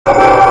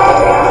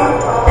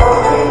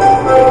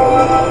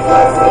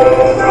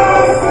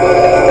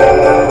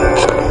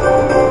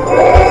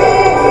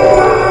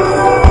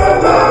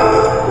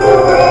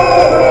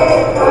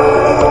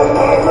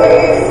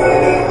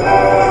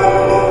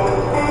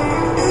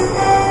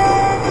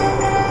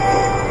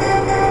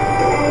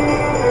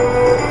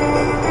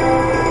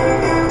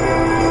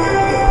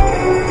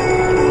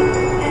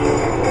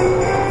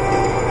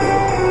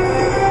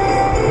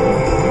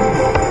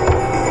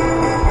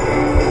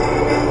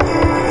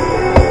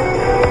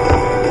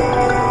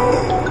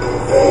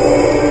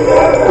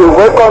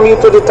welcome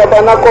you to the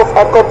Tabernacle of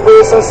Accord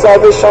Praise and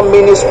Salvation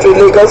Ministry,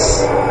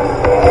 Lagos.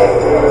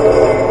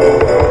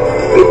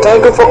 We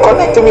thank you for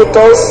connecting with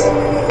us.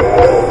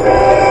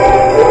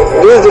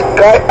 This is the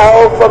Cry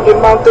Out from the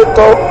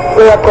Mountaintop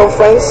Prayer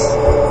Conference.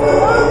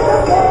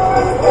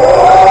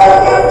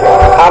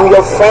 I'm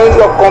your friend,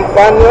 your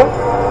companion,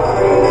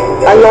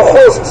 and your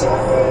host.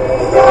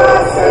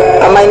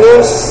 And my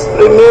name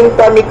remains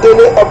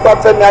Bamidele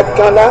Obafemi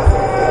Akana.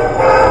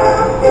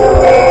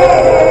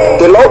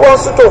 The Lord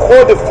wants you to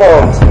hold the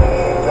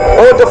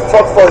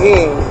fort for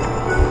Him.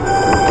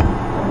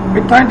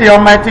 We thank the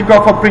Almighty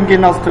God for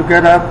bringing us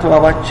together to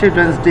our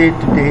Children's Day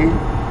today.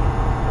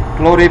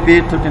 Glory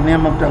be to the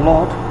name of the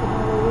Lord.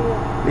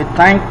 We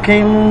thank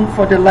Him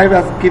for the life He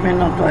has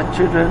given unto our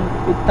children.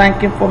 We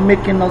thank Him for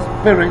making us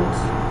parents.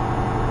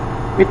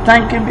 We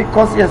thank Him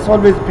because He has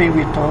always been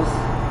with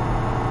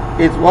us.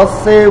 His word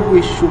says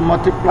we should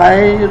multiply,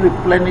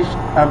 replenish,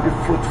 and be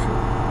fruitful.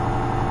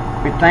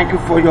 We thank you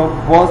for your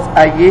words,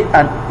 yea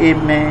and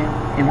amen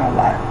in our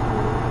life.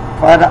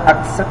 Father,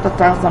 accept the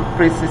thanks and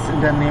praises in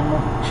the name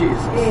of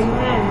Jesus.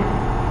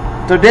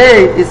 Amen.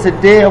 Today is a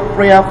day of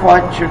prayer for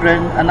our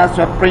children, and as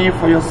you are praying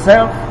for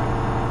yourself,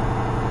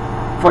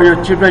 for your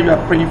children, you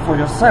are praying for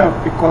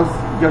yourself, because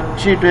your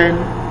children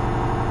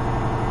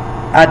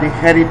are the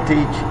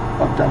heritage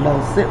of the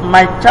Lord. Say,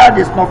 my child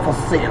is not for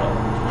sale.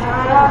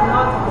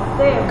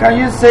 Can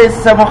you say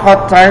 7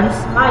 hot times?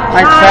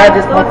 My child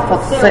is not for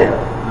sale.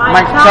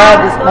 My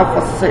child is not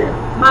for sale.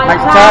 My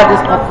child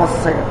is not for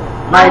sale.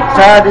 My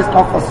child is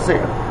not for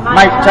sale.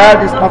 My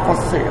child is not for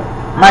sale.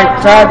 My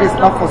child is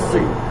not for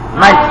sale.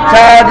 My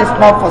child is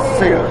not for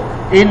sale.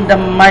 In the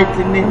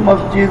mighty name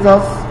of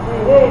Jesus.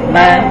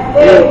 Amen.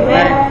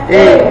 Amen.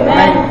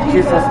 Amen. In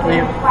Jesus'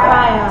 name.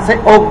 Say,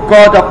 O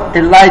God of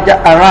Elijah,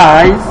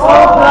 arise. O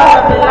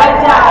God of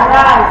Elijah,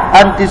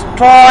 arise. And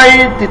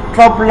destroy the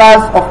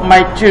troublers of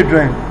my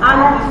children. And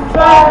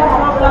destroy the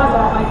troublers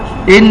of my children.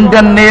 In the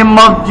name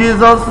of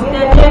Jesus.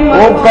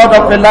 O God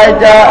of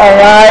Elijah,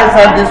 arise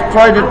and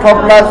destroy the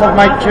troublers of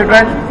my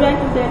children.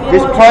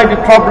 Destroy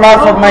the troublers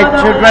of my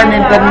children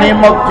in the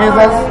name of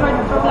Jesus.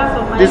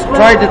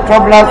 Destroy the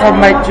troublers of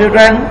my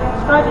children.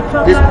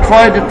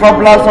 Destroy the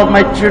troublers of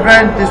my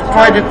children.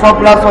 Destroy the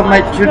troublers of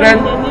my children.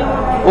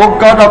 O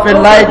God of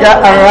Elijah,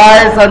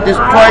 arise and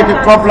destroy the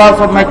troublers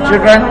of my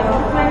children.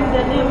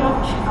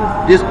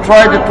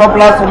 Destroy the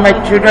troublers of my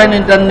children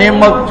in the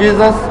name of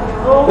Jesus.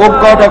 O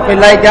God of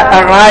Elijah,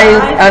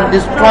 arise and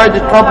destroy the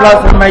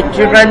troublers of my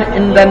children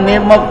in the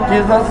name of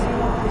Jesus.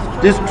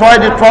 Destroy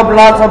the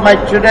troublers of my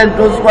children,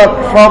 those who are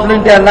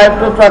troubling their life,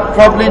 those who are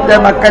troubling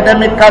them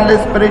academically,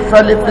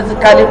 spiritually,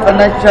 physically,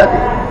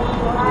 financially.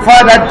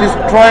 Father,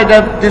 destroy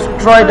them,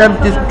 destroy them,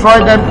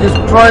 destroy them,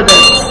 destroy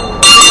them.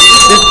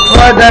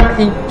 Destroy them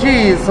in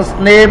Jesus'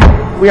 name.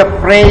 We have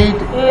prayed.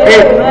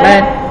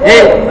 Amen.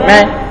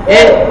 Amen.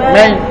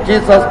 Amen. In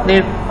Jesus'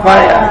 name.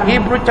 Fire.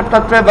 Hebrews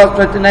chapter 12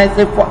 verse 29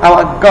 says, for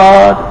our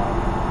God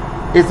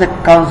is a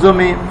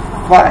consuming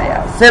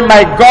fire. Say,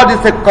 my God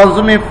is a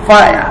consuming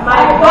fire.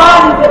 My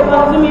God is a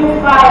consuming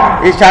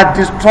fire. It shall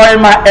destroy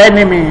my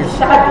enemies. It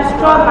shall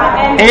destroy my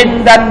enemies.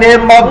 In the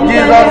name of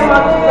Jesus,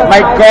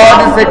 my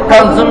God is a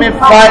consuming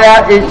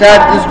fire. It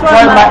shall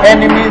destroy my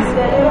enemies.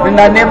 In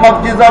the name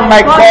of Jesus, my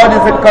God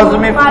is a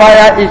consuming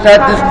fire. It shall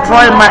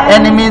destroy my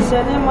enemies.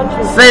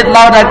 Say it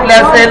loud and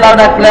clear. Say it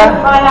loud and clear.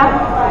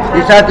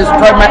 It shall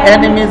destroy my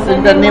enemies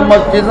in the name of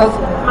Jesus.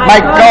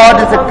 My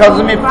God is a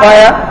consuming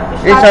fire.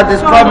 It shall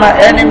destroy my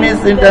enemies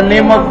in the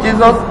name of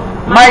Jesus.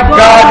 My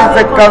God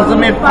is a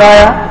consuming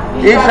fire.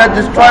 It shall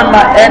destroy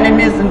my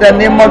enemies in the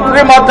name of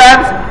 3 more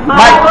times.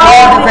 My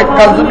God is a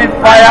consuming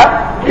fire.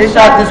 It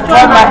shall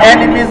destroy my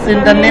enemies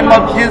in the name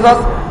of Jesus.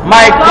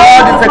 My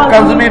God is a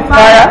consuming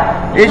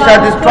fire. It shall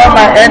destroy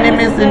my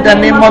enemies in the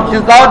name of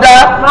Jesus.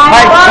 Louder.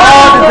 My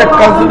God is a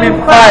consuming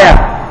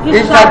fire.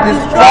 It shall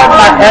destroy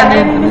my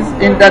enemies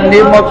in the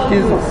name of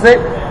Jesus. Say,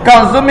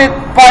 consuming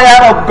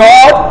fire of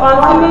God.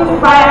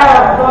 Consuming fire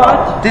of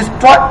God.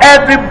 Destroy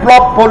every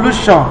blood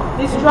pollution.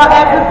 Destroy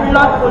every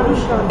blood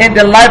pollution. In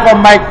the life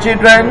of my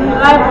children.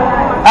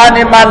 And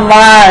in my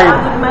life.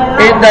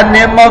 In the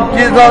name of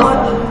Jesus.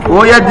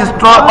 Oh yes,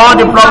 destroy all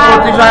the blood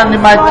pollution in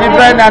my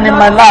children and in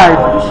my life.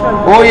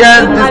 Oh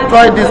yes,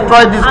 destroy,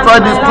 destroy, destroy,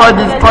 destroy,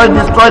 destroy,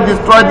 destroy,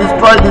 destroy,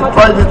 destroy,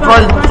 destroy,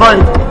 destroy, destroy.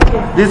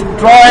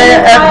 Destroy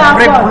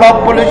every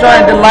blood pollution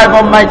in the life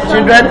of my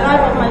children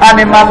and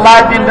in my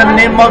life in the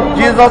name of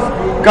Jesus.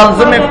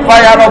 Consuming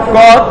fire of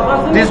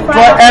God.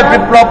 Destroy every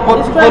blood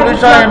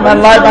pollution in my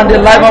life and the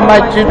life of my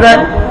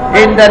children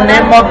in the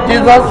name of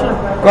Jesus.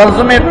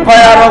 Consuming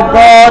fire of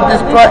God,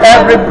 destroy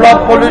every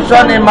blood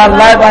pollution in my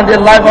life and the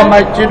life of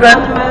my children.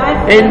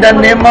 In the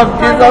name of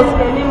Jesus.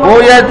 Oh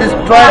yes,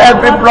 destroy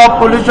every blood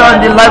pollution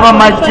in the life of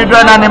my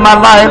children and in my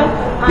life.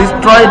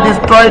 Destroy,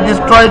 destroy,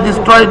 destroy,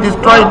 destroy,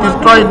 destroy,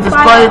 destroy,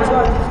 destroy it.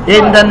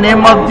 In the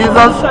name of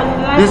Jesus.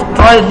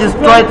 Destroy,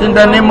 destroy it in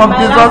the name of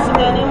Jesus.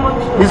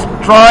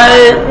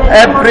 Destroy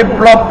every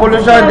blood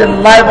pollution in the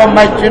life of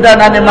my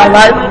children and in my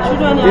life.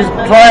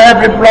 Destroy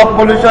every blood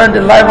pollution in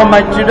the life of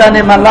my children and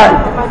in my life.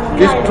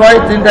 Destroy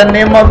it in the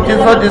name of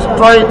Jesus.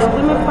 Destroy it.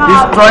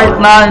 Destroy it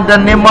now in the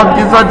name of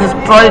Jesus.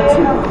 Destroy it.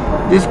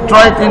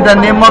 Destroy it in the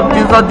name of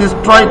Jesus.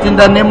 Destroy it in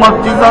the name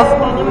of Jesus.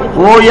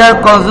 Oh yeah,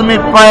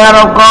 consuming fire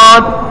of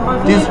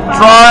God.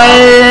 Destroy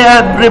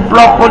every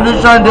blood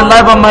pollution in the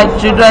life of my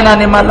children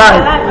and in my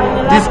life.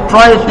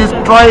 Destroy it.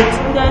 Destroy it.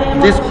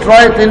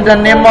 Destroy it in the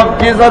name of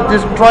Jesus.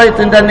 Destroy it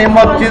in the name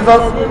of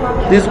Jesus.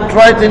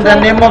 Destroy it in the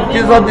name of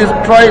Jesus.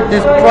 Destroy it.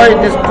 Destroy it.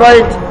 Destroy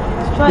it.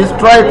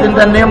 Destroy it in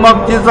the name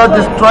of Jesus.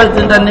 Destroy it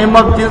in the name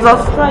of Jesus.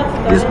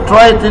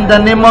 Destroy it in the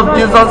name of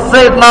Jesus.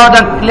 Say it loud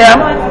and clear.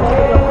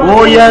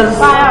 Oh yes.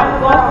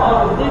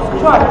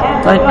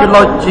 Thank you,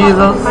 Lord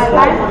Jesus.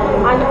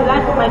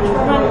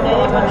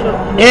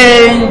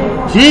 In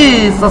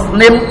Jesus'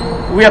 name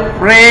we have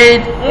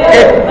prayed.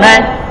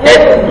 Amen.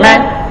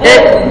 Amen.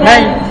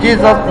 Amen.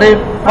 Jesus name.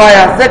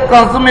 Fire. Say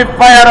consuming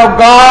fire of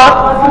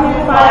God.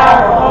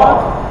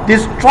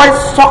 Destroy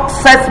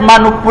success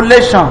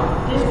manipulation.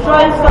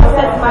 Destroy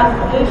success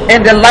manipulation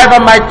In the life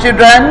of my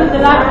children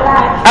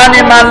and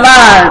in my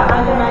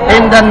life.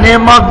 In the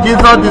name of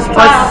Jesus,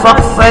 destroy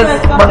success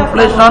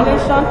manipulation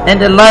in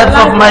the lives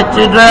of my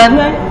children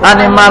and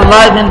in my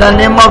life. In the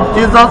name of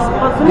Jesus,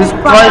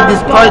 destroy,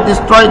 destroy,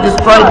 destroy,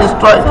 destroy,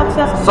 destroy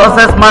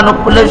success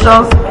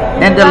manipulations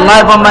in the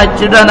life of my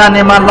children and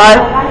in my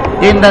life.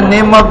 In the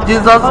name of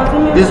Jesus,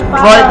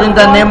 destroy it in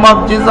the name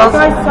of Jesus.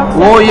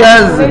 Oh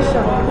yes,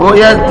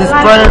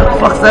 destroy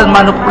success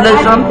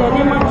manipulation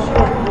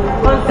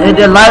in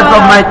the lives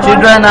of my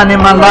children and in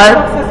my life.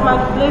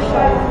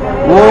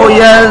 Oh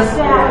yes,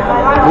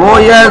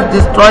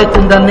 destroy it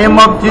in the name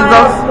of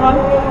Jesus.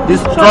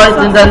 Destroy it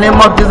in the name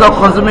of Jesus.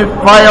 Consuming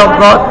fire of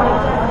God.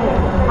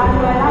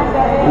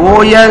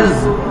 Oh yes,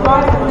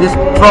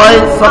 destroy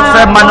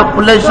success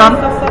manipulation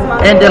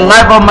in the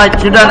life of my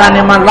children and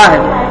in my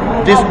life.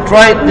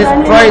 Destroy it,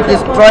 destroy it,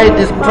 destroy it,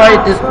 destroy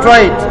it,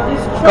 destroy it.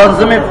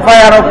 Consuming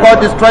fire of God.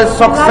 Destroy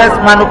success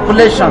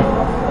manipulation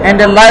in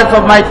the lives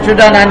of my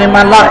children and in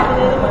my life.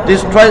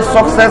 Destroy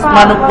success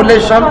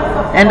manipulation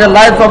in the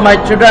lives of my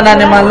children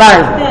and in my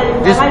life.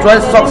 Destroy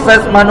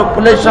success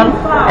manipulation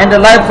in the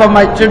lives of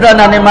my children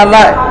and in my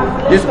life.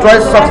 Destroy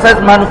success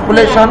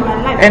manipulation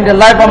in the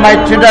life of my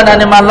children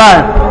and in my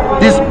life.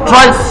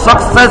 Destroy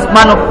success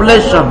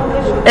manipulation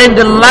in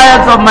the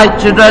lives of my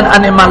children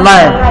and in my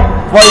life.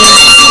 For in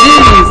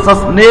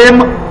Jesus' name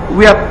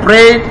we have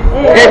prayed.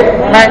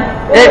 Amen.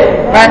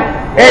 Amen.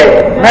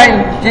 Amen.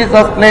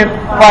 Jesus' name.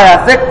 Fire.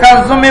 Say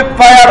consuming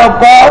fire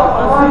of God.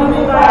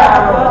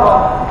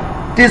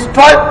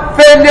 Destroy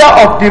failure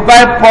of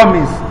divine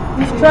promise.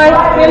 Destroy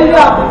failure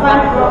of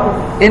divine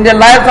promise In the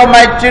lives of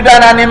my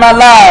children and in my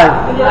life.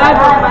 in the life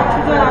of my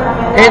children and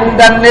in my life. In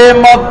the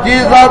name of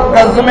Jesus,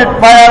 consuming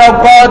fire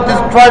of God,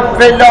 destroy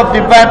failure of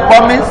divine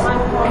promise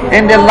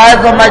in the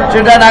lives of my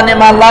children and in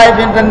my life.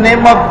 In the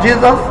name of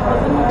Jesus,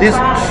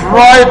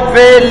 destroy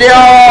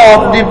failure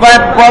of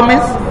divine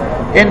promise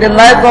in the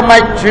lives of my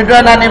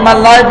children and in my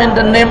life. In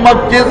the name of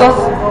Jesus,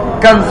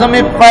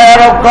 consuming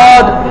fire of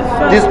God,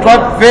 destroy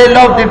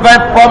failure of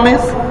divine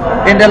promise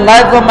in the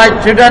lives of my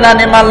children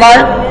and in my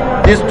life.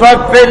 Destroy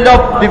failure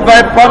of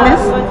divine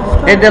promise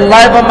in the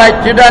life of my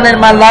children and in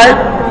my life.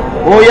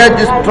 Oh yeah,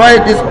 destroy,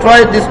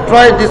 destroy,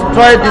 destroy,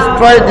 destroy,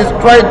 destroy,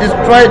 destroy,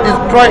 destroy,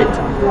 destroy it.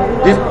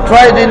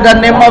 Destroy it in the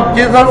name of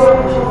Jesus.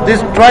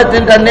 Destroy it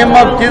in the name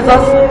of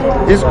Jesus.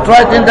 Destroy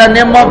it in the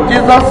name of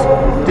Jesus.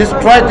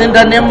 Destroy it in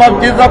the name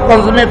of Jesus.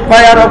 Consuming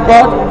fire of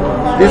God.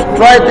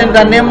 Destroy it in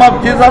the name of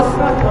Jesus.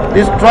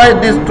 Destroy,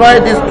 destroy,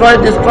 destroy,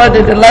 destroy it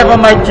in the life of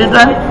my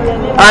children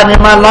and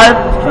in my life.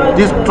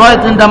 Destroy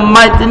it in the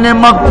mighty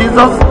name of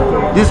Jesus.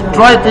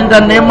 Destroy it in the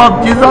name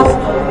of Jesus.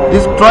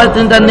 Destroy it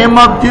in the name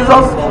of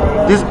Jesus.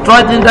 Destroy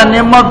it in the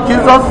name of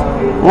Jesus.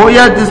 Oh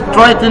yeah,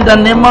 destroy it in the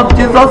name of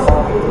Jesus.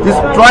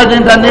 Destroy it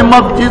in the name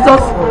of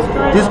Jesus.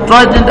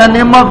 Destroy it in the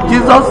name of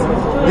Jesus.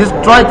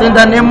 Destroy it in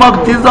the name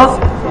of Jesus.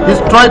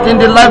 Destroy it in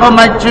the life of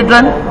my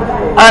children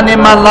and in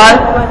my life.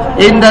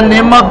 In the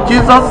name of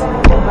Jesus.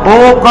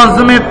 Oh,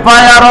 consuming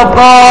fire of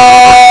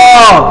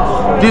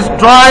God.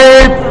 Destroy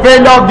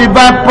failure of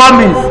divine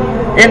promise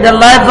in the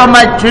lives of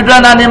my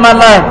children and in my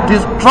life.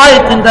 Destroy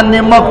it in the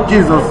name of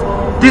Jesus.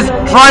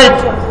 Destroy it.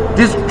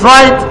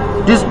 Destroy it.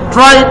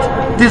 Destroy it.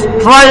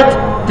 Destroy it.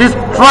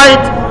 Destroy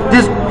it.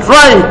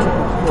 Destroy it.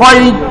 For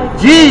in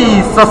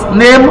Jesus'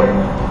 name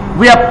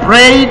we have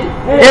prayed.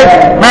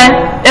 Amen.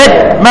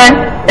 Amen.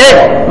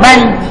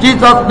 Amen.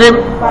 Jesus' name.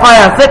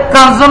 Fire. Say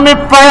consuming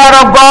fire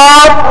of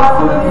God.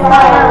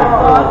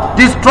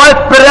 Destroy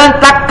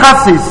parental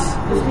curses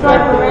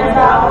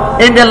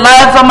in the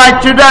lives of my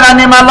children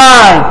and in my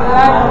life.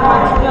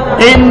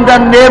 In the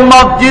name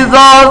of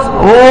Jesus,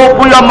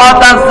 open your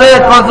mouth and say,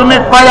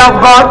 consuming fire of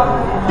God,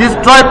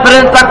 destroy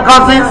parental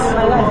curses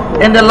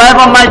in the life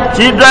of my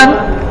children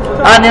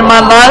and in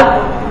my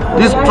life.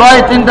 Destroy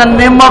it in the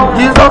name of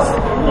Jesus.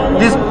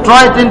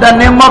 Destroy it in the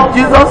name of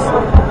Jesus.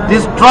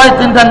 Destroy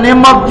it in the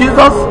name of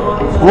Jesus.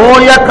 Oh,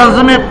 yeah,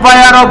 consuming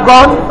fire of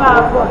God.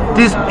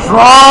 Destroy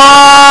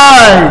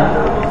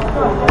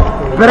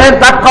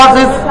parental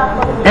causes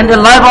in the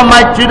life of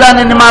my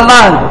children and in my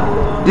life.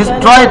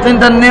 Destroy it in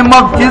the name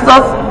of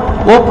Jesus.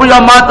 Open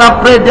your mouth and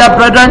pray, dear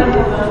brethren.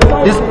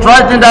 Destroy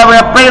it in that we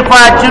are praying for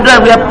our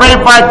children. We are praying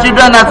for our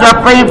children as we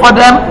are praying for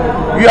them.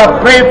 You are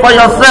praying for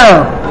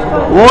yourself.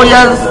 Oh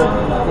yes.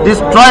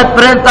 Destroy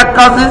parental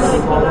causes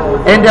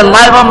in the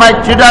life of my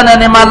children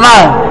and in my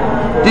life.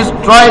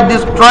 Destroy it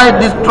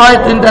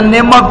in the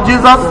name of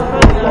Jesus.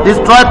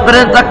 Destroy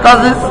parental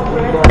causes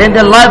in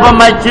the life of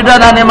my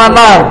children and in my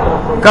life.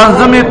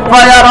 Consuming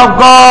fire of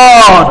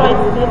God.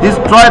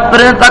 Destroy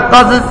parental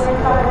causes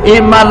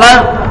in my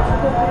life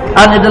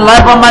and in the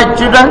life of my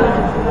children.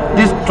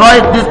 Destroy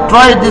it.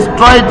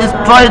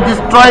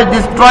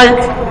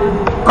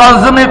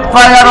 Consuming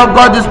fire of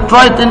God.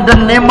 Destroy it in the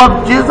name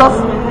of Jesus.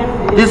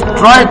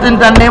 Destroy it in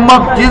the name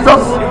of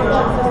Jesus.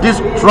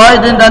 Destroy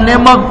it in the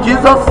name of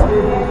Jesus.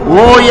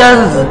 Oh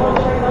yes.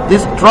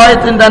 Destroy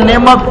it in the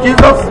name of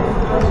Jesus.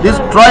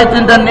 Destroy it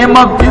in the name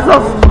of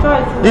Jesus.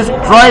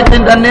 Destroy it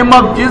in the name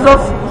of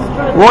Jesus.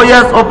 Oh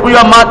yes. Open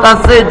your mouth and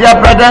say, dear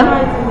brethren,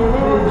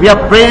 we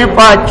are praying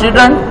for our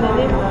children.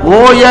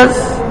 Oh yes.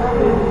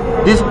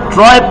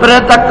 Destroy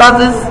parental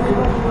causes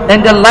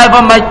in the life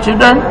of my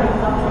children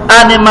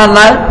and in my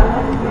life.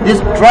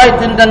 Destroy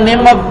it in the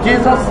name of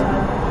Jesus.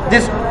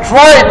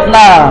 Destroy it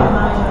now.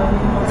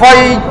 For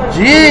in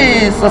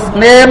Jesus'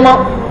 name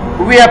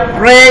we have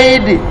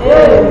prayed.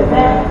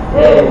 Amen.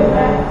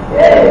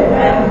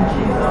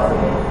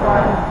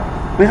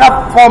 We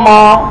have 4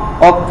 more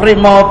or 3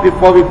 more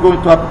before we go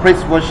into our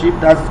praise worship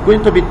that's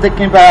going to be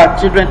taken by our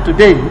children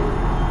today.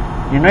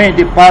 You know, in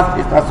the past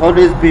it has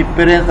always been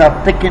parents that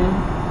have taken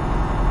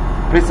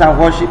praise and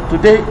worship.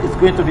 Today it's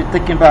going to be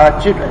taken by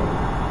our children.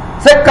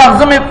 Say,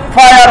 consuming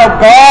fire of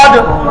God.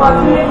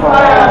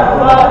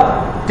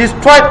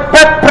 Destroy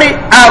peppery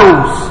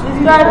arrows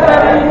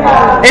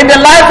in the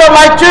life of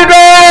my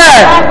children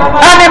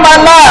and in my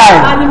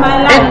life.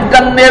 In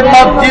the name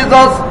of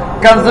Jesus,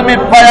 consuming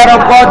fire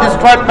of God.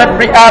 Destroy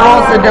peppery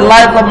arrows in the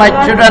life of my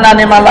children and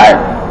in my life.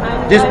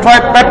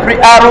 Destroy peppery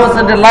arrows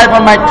in the life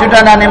of my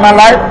children and in my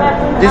life.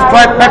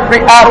 Destroy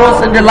peppery arrows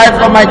in the lives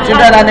of my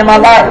children and in my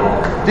life.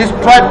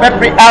 Destroy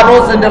peppery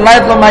arrows in the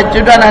lives of my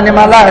children and in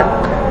my life.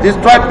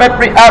 Destroy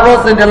peppery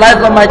arrows in the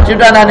lives of my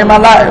children and in my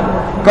life.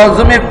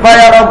 Consuming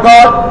fire of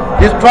God.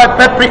 Destroy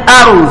peppery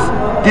arrows.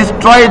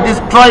 Destroy it.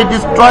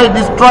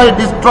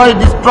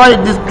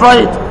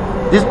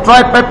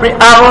 Destroy peppery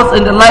arrows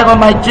in the life of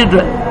my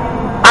children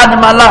and in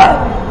my life.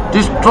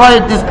 Destroy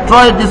it.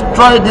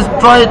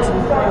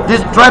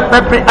 Destroy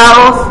peppery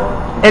arrows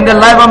in the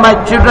life of my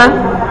children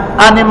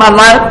and in my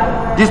life.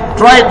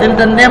 Destroy it in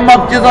the name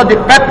of Jesus. The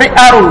peppery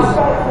arrows.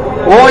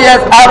 Oh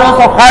yes, arrows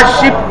of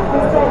hardship,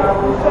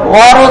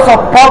 arrows of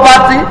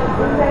poverty,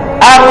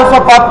 arrows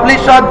of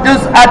affliction.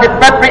 These are the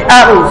peppery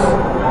arrows.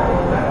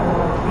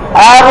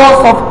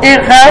 Arrows of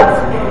ill health.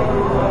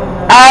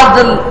 Ask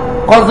the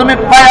consuming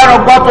fire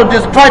of God to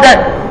destroy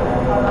them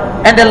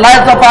in the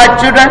lives of our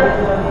children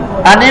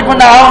and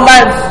even our own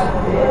lives.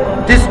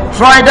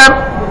 Destroy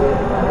them.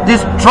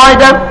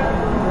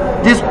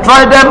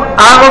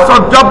 Arrows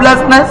of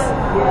joblessness,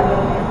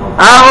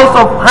 arrows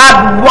of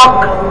hard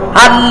work,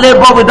 hard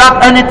labor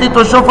without anything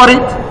to show for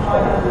it.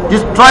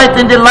 Destroy it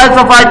in the lives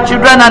of our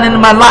children and in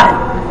my life.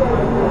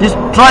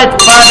 Destroy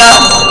it, Father.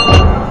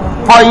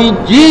 For in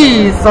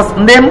Jesus'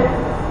 name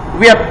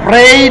we have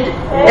prayed.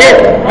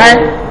 Amen.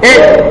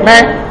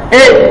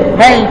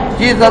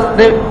 Jesus'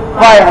 name.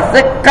 Fire.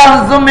 Say,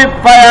 consuming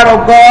fire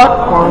of God.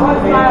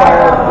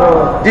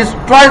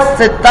 Destroy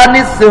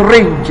satanic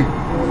syringe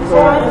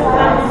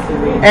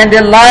in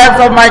the lives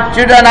of my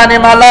children and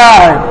in my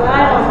life.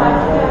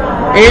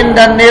 In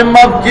the name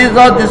of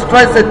Jesus,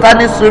 destroy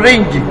satanic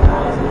syringe.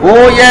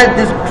 Oh yes,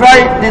 destroy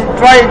it.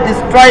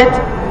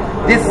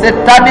 This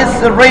satanic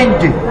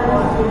syringe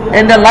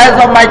in the lives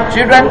of my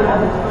children.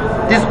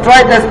 Destroy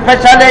it,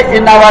 especially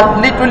in our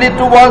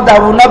little ones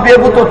that will not be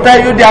able to tell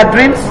you their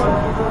dreams.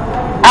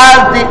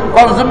 Ask the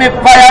consuming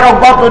fire of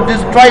God to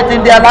destroy it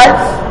in their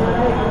lives.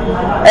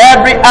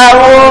 Every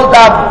arrow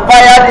that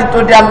fired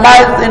into their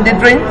lives in the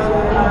dreams,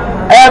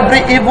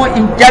 every evil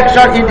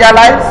injection in their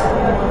lives,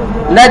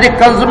 let the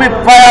consuming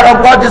fire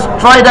of God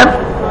destroy them.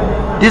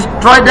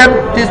 Destroy them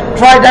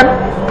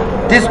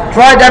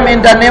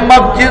in the name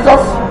of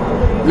Jesus.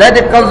 Let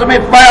the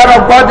consuming fire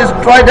of God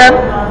destroy them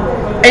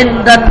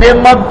in the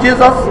name of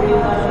Jesus.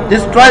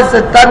 Destroy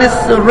satanic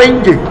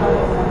syringe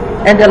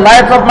in the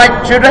lives of my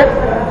children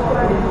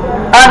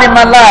and in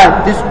my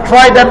life.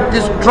 Destroy them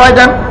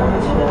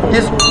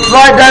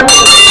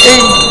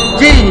in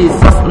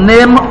Jesus'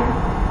 name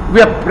we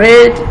have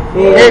prayed.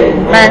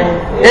 Amen.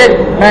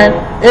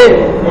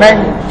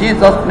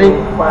 Jesus' name.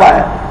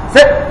 Fire.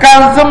 Say,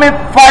 consuming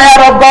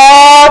fire of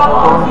God.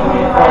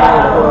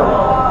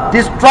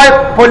 Destroy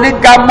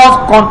polygamous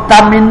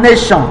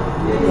contamination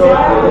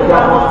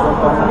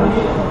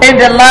in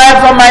the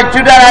lives of my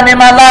children and in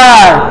my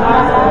life.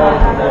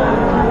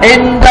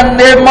 In the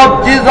name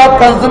of Jesus,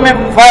 consuming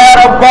fire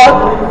of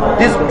God,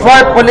 Destroy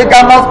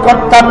polygamous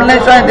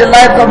contamination in the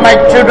lives of my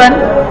children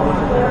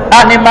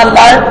and in my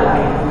life.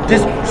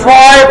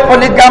 Destroy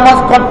polygamous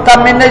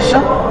contamination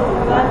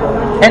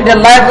in the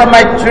lives of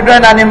my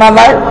children and in my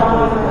life.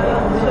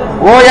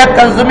 Oh, yeah,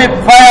 consuming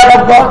fire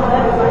of God.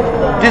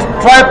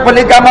 Destroy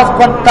polygamous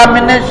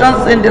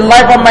contaminations in the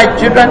life of my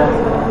children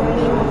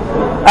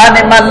and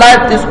in my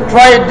life.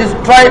 Destroy it.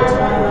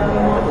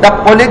 The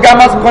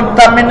polygamous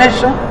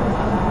contamination.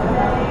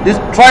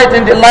 Destroy it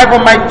in the life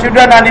of my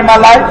children and in my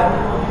life.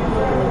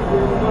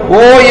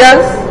 Oh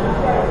yes,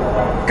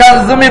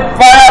 consuming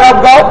fire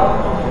of God.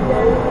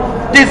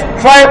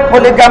 Destroy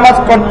polygamous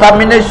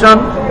contamination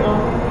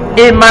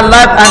in my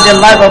life and the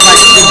life of my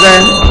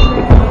children.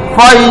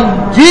 For in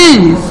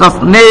Jesus'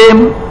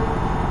 name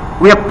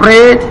we have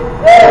prayed.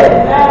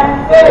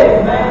 Amen.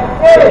 Amen.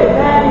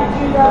 Amen. In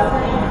Jesus'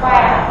 name,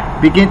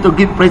 fire. Begin to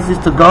give praises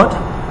to God.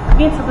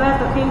 Begin to bless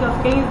the King of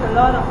Kings, the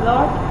Lord of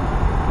Lords.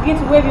 Begin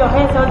to wave your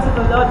hands unto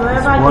the Lord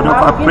wherever you Word of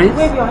are. our Begin praise. to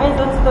wave your hands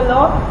unto the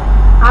Lord.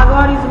 Our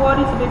God is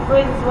worthy to be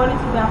praised, is worthy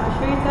to be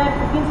appreciated.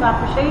 Begin to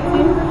appreciate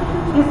Him.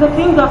 He's the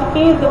King of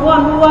Kings, the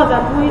one who was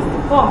and who is to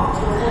come.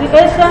 The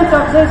ancient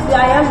of days, the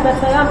I am that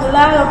I am, the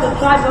Lion of the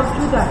tribe of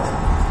Judah.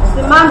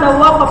 The man that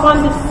walked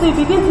upon the sea.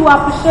 Begin to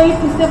appreciate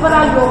Him. Say,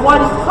 Father, you are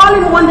worthy. Call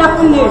Him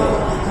wonderful name.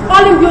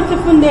 Call Him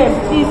beautiful name.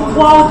 He is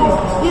worthy.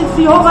 He is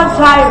Jehovah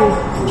Jireh,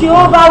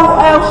 Jehovah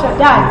El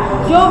Shaddai,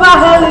 Jehovah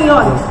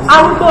Helion,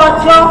 Aruto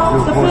Ojo,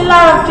 the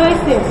pillar of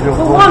Jason, the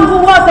one who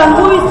was and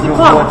who is to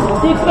come,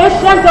 the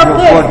ancient of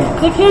days,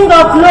 the King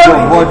of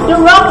glory, the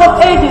rock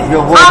of ages,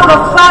 Abba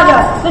Father,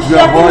 the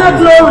Shekinah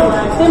glory,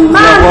 the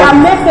man that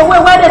makes a way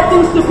where there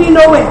seems to be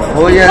no way.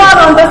 God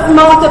on this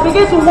mountain,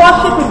 begin to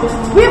worship Him.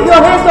 Give your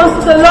hands unto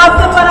the Lord.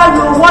 Say, Father,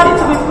 you are worthy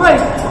to be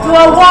praised. You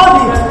are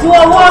worthy. You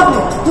are worthy.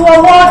 You are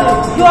worthy.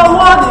 You are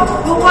worthy.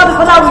 You are worthy.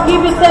 Father, we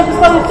give you thanks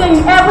because you say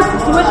in every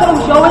situation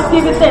we should always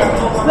give you thanks.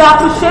 We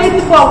appreciate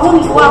you for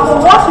whom you are, for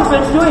what you've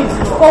been doing,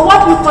 for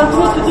what you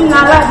continue to do in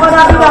our life.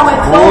 Father, be thou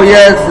exalted. Oh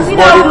yes, be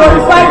thou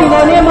glorified in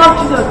the name of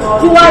Jesus.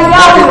 You are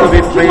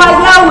Yahweh. You are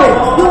Yahweh.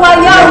 You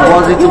are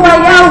Yahweh. You are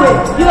Yahweh.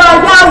 You are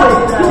Yahweh.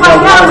 You are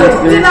Yahweh.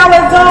 Be thou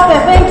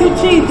exalted. Thank you,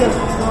 Jesus.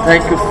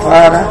 Thank you,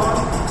 Father.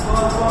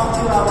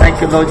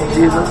 Thank you, Lord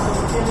Jesus.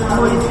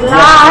 Who is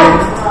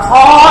like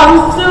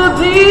unto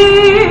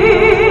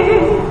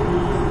thee?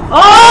 Oh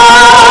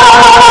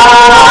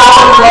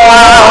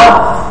Lord,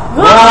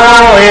 who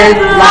is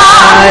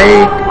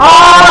like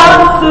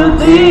unto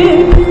thee?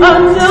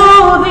 Unto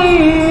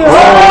thee, oh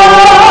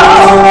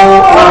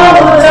Lord,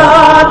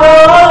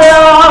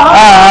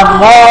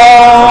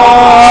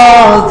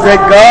 among the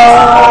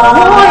gods?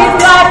 who is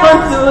like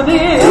unto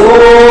thee? Who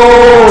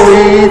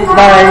is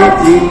like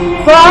thee?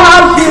 For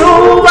you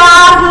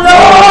are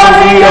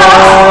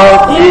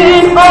glorious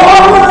in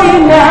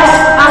holiness,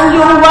 and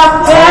you are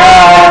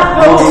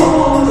faithful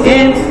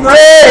In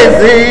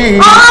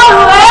praises,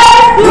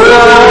 always do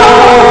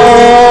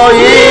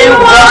ye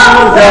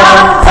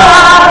wonders.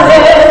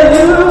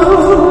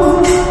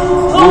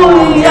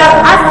 Hallelujah.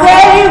 I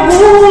say,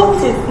 who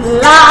is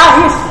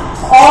like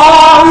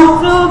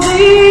unto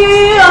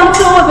thee,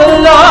 unto the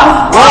Lord?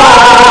 Oh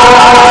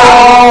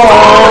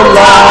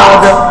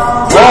Lord,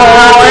 who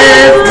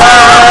is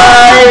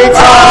like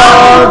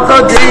unto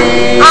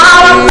thee?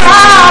 Our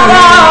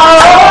Father,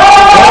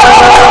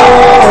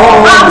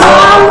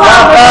 among the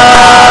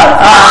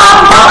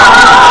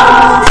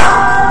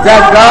The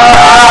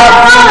God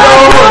who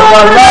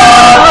the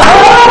Lord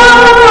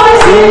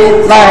is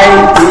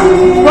like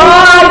thee.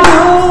 for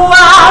you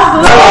are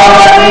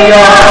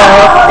glorious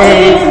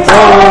in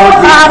holiness,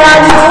 Father,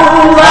 you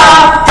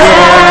are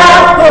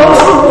fearful.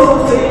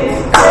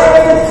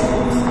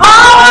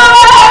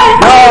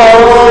 Always Oh,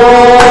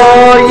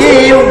 ye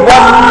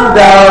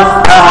wonders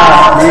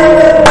are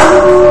here.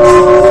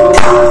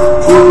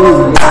 who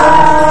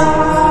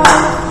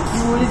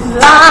is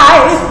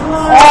like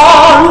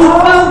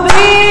unto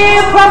thee,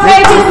 from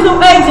ages to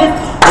ages.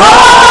 Oh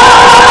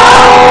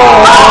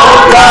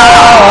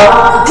God,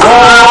 who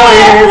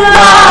is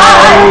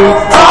like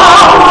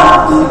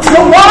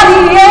The one,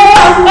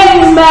 yes,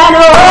 amen.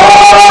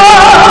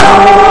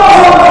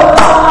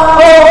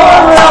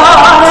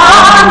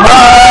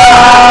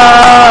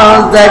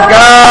 among the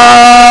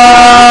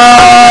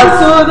gods?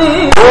 To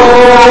thee, Who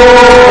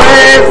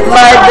is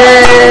like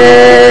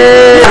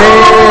thee?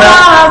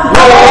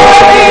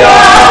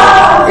 Glorious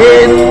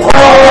in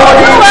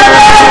holiness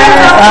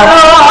and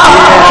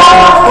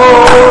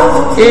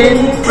fearful in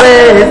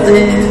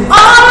praises.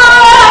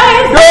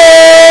 always Do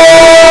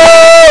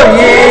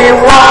ye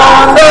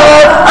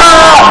wonders,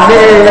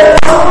 hallelujah.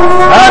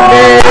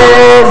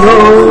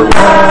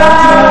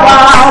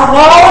 are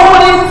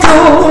worthy to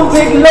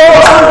be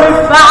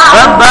glorified.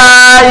 Abba,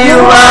 you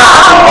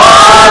are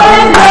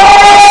worthy.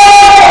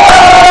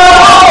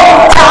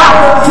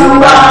 You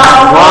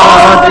are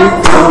worthy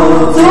to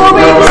To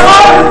be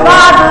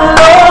glorified,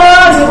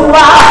 Lord, you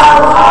are.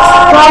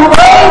 From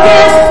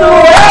ages to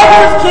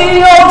ages,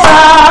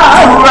 Jehovah.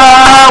 You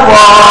are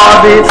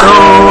worthy to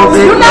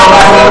be You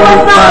never give us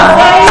glorified. no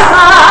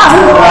favor.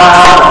 You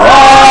are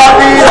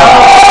worthy of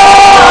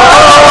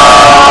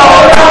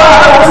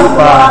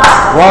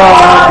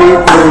worthy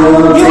to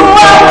be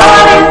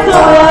praised.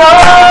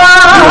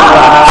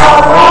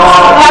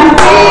 And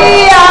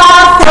we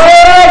are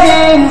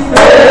singing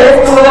praise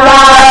to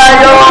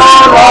God, oh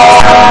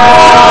Lord.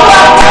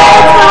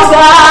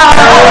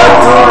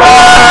 Praise to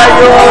God,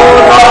 you,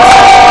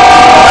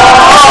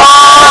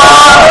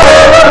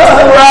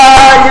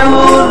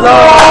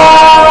 Lord.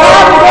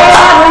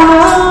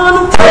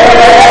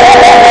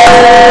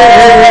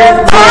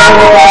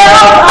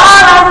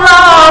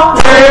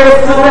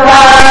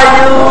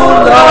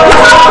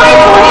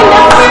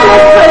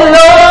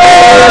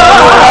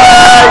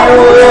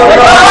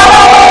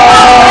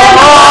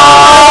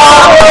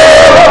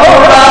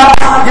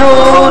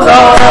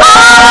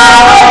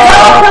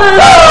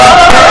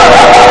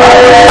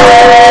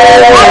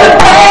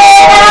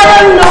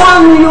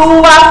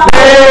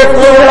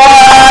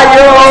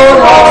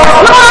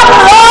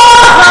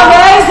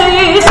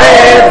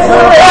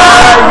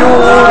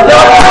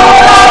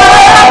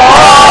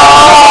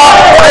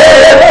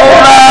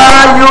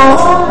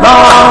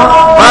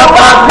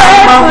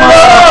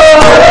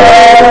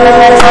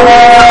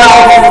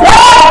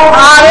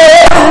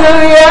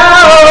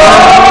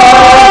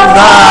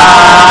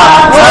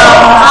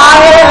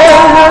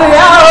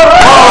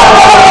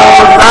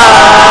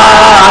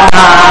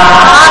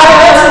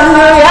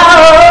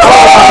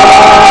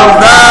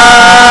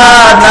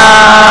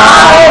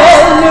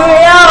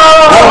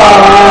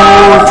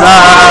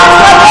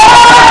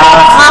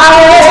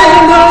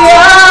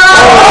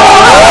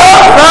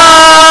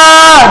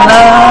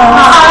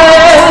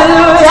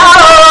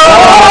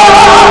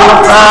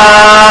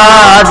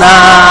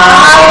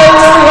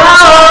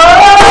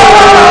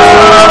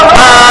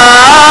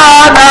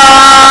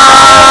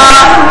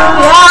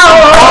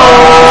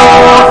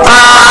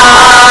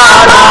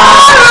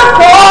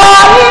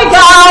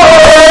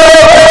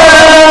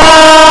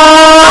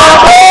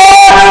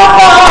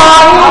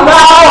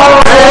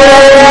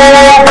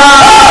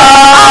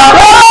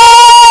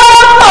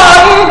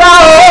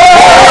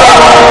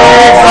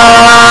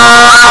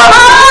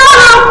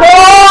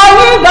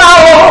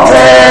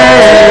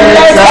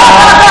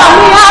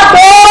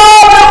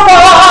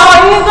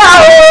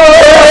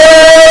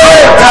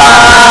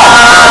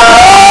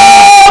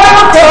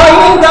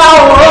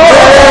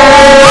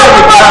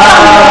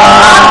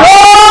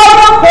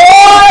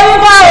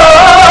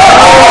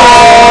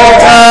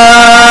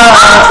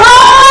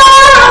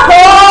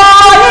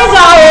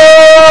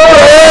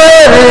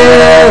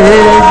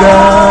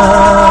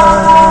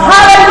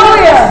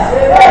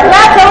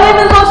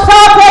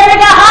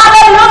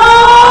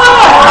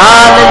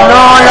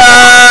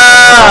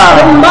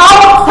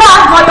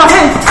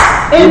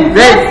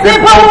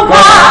 Invisible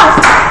God,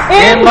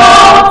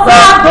 immortal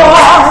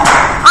God,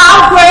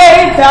 how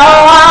great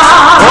thou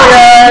art. Oh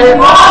yeah.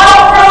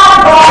 Immortal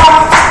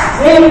God,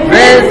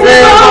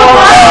 invisible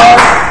God,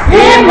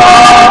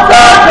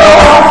 immortal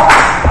God,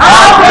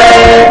 how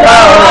great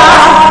thou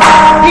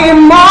art.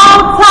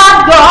 Immortal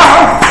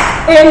God,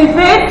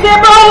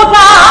 invisible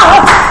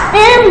God,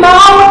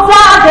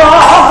 immortal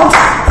God,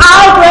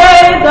 how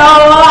great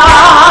thou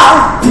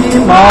art.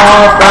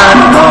 Immortal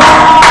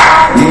God,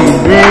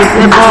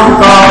 invisible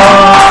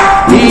God,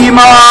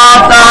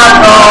 immortal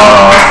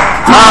God,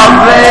 how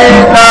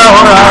great thou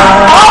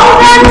art. All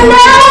the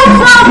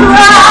names of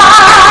Christ,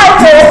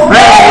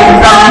 Praise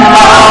the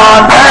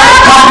Lord,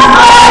 let us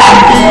praise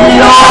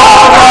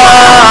Jehovah,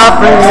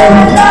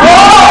 praise.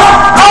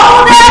 all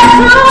the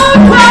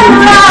truth and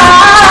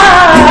light.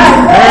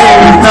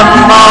 Praise the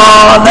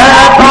Lord, let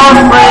us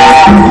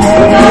praise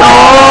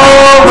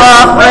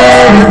Jehovah,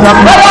 praise the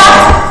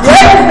Lord.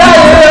 Praise the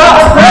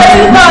Lord,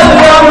 praise the Lord. Praise the Lord,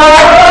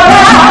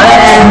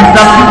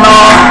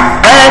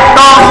 let us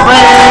praise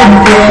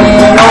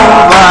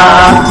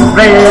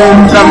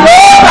Jehovah,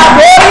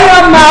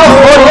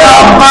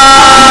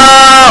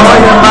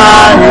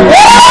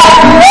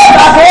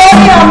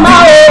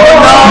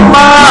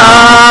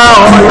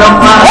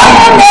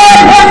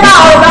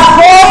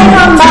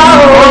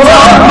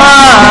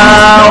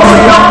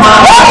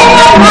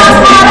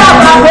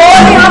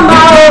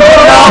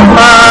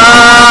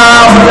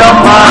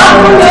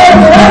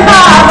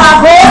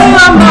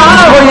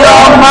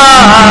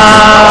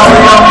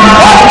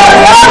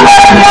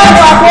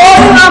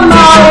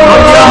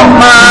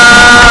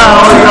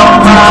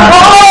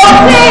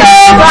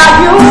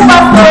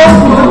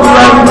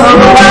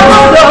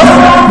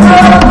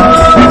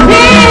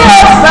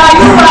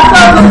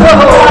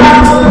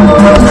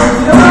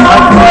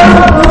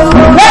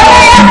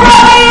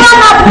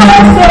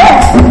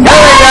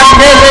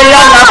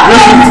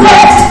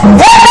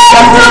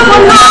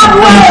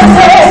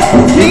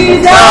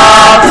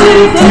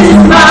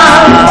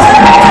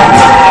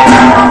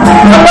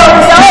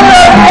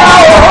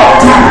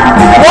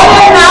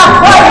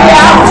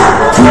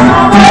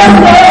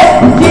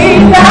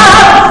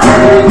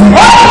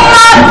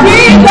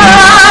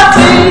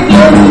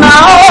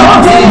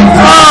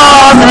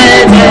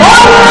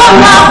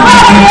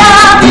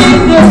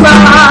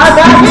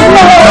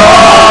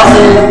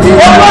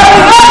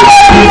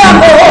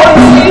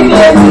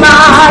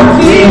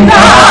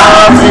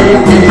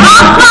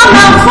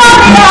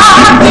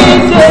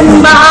 praise the Lord.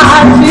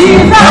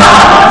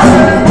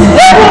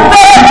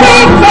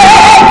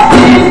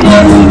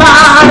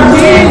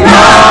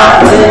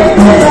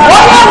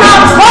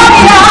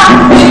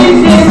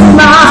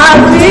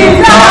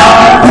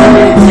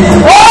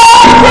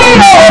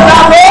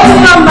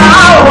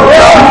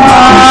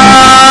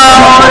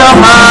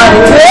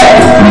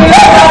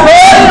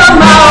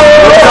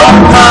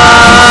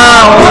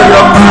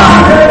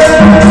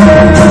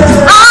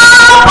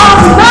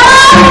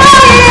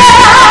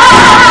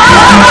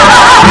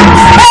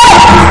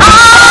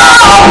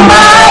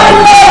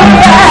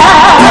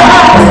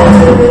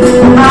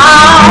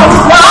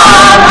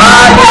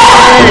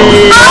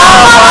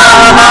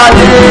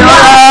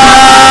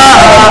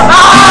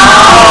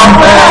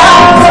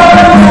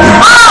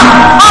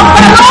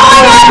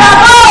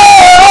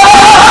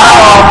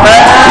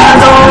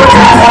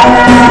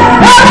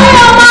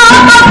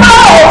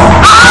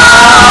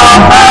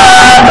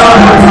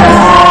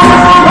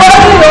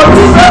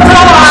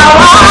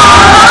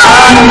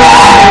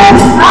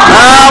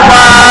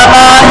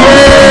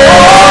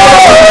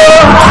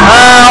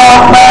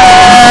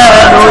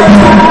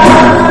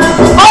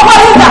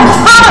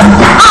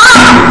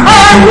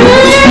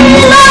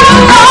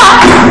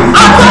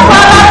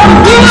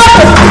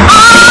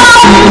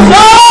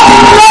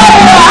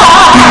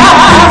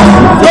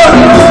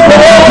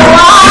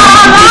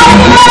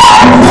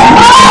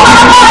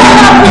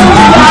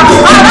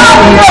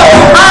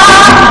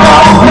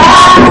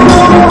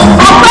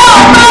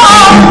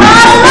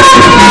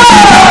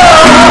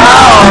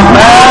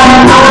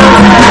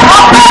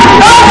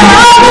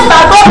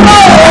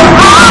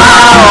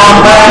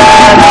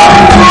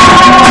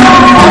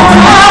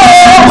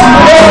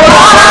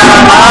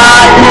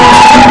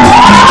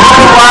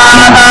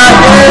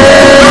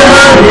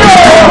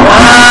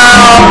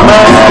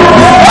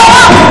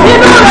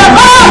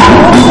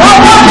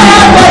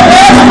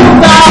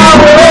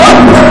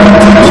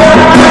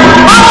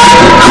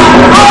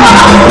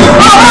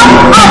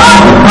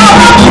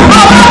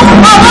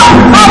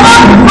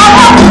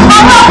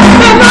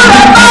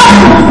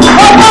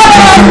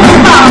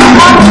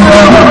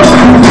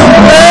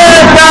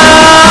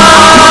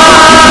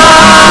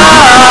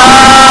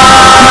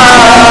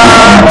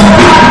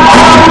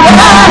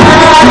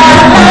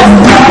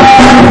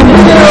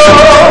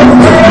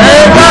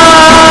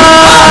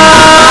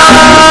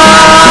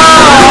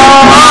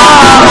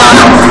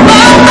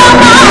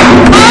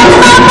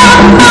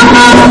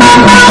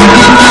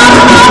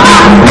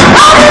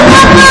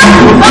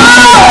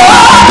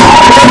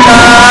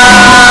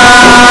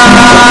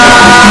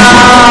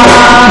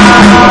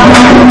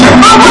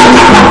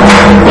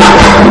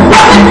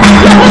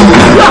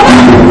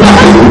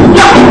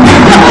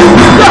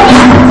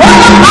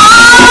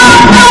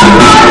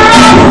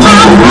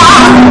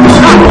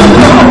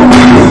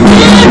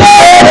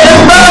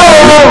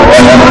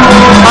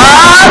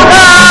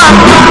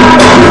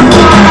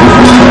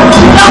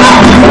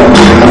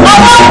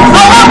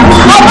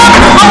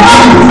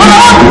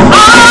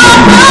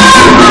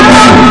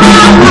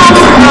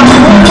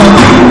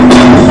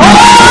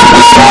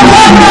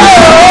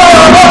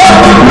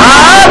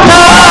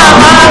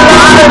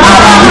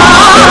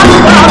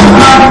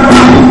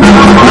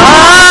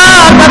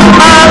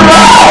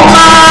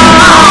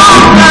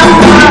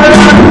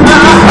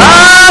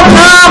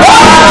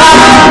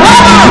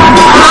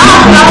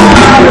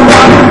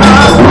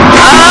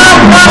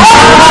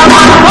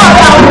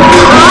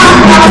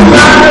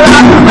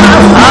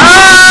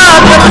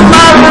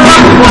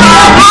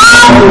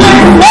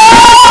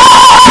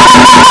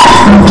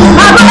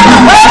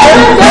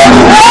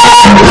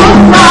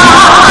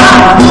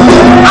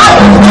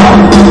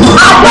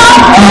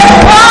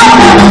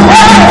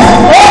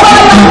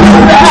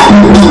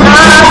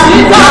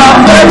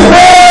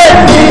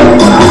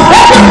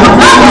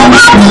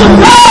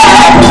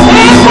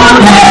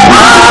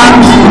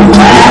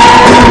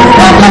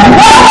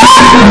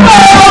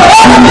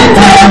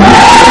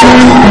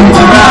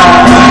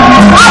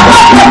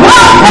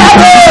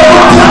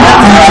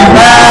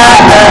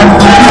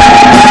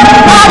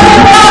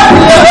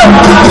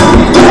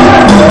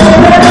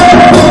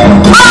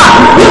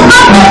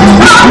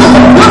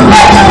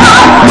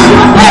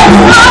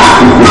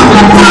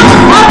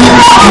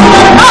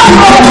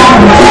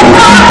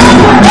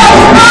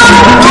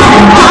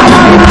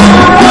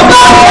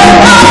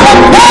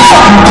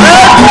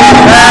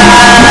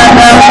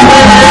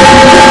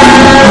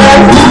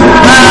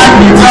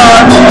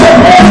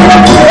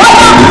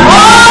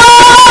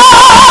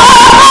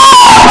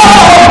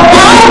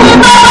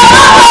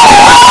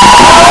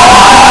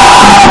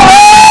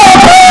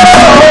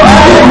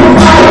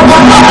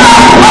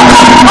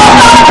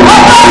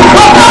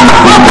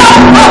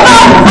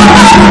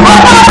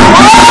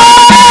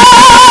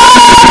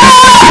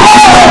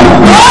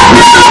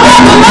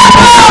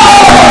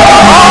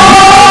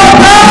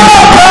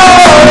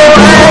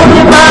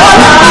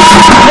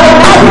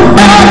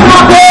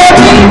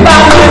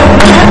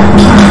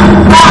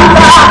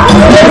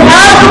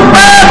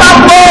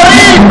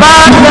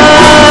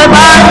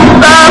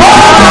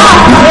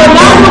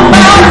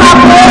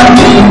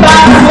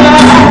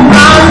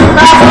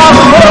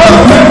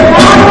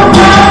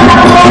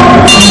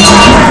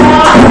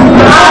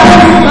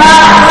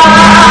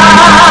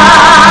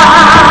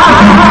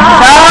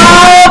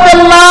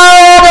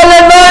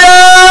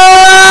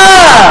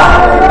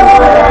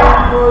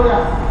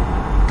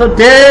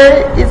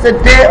 today is a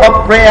day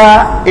of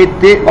prayer, a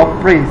day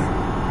of praise.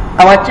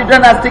 Our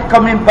children are still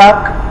coming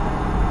back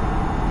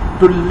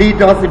to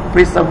lead us in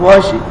praise and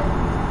worship.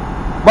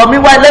 But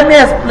meanwhile, let me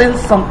explain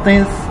some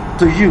things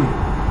to you.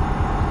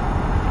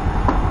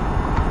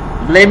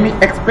 Let me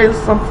explain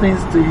some things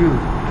to you.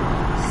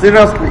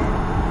 Seriously.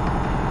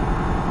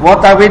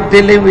 What are we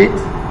dealing with?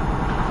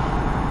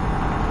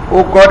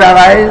 Oh God,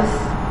 arise.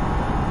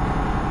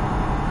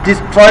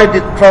 Destroy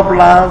the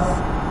troublers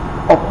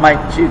of my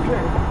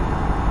children.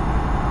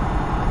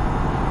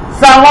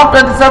 Psalm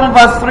 127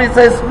 verse 3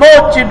 says,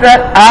 no children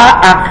are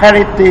a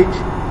heritage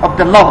of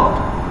the Lord,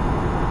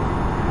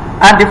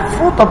 and the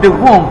fruit of the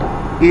womb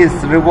is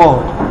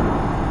reward.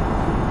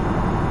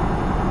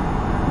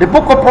 The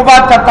book of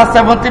Proverbs chapter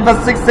 17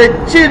 verse 6 says,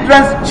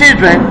 children's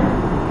children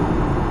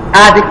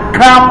are the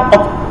crown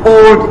of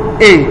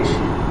old age,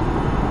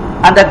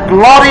 and the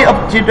glory of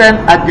children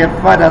are their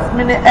fathers.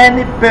 Meaning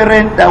any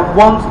parent that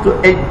wants to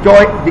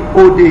enjoy the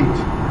old age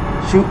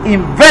should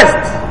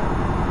invest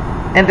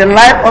in the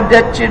life of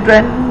their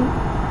children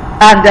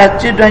and their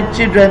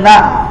children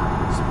are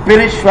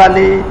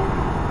spiritually,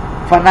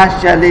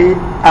 financially,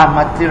 and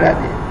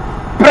materially.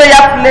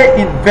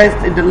 Prayerfully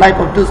invest in the life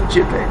of those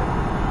children.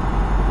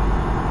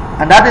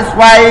 And that is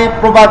why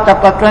Proverbs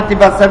chapter 20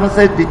 verse 7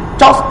 says, the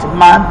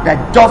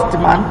just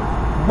man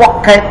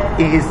walketh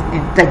in his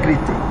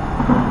integrity.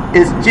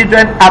 His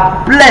children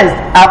are blessed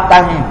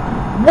after him.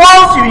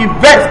 Once you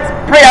invest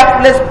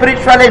prayerfully,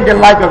 spiritually in the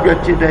life of your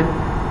children,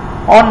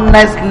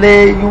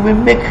 honestly, you will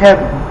make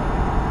heaven.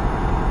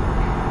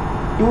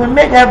 You will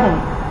make heaven,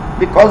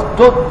 because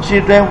those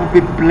children will be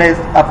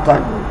blessed after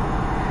you.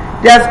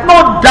 There's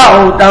no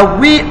doubt that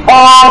we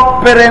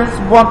all parents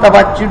want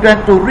our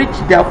children to reach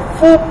their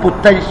full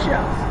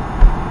potentials,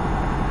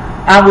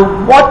 and we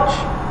watch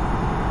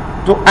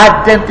to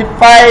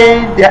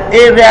identify their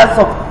areas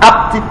of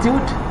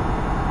aptitude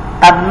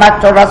and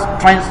natural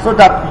strength so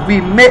that we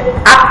may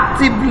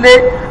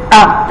actively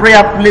and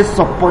prayerfully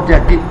support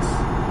their gifts.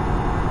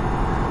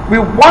 We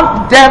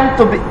want them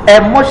to be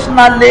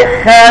emotionally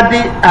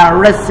healthy and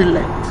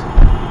resilient,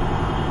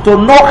 to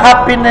know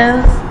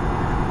happiness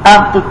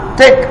and to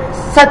take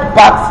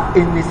setbacks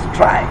in his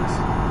strides,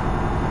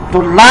 to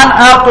learn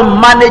how to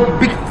manage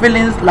big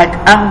feelings like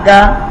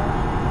anger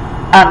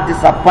and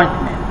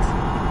disappointment.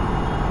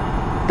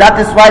 That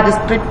is why the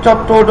scripture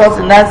told us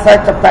in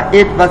Isaiah chapter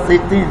 8 verse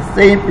 18,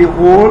 saying,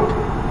 behold,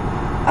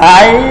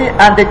 I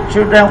and the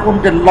children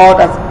whom the Lord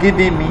has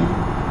given me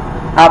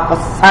are for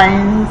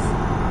signs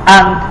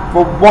and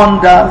for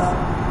wonders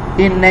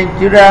in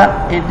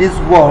Nigeria, in this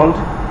world,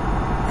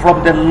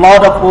 from the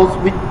Lord of hosts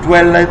which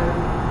dwelleth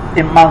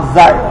in Mount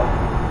Zion.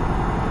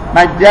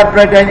 My dear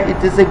brethren,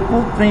 it is a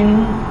good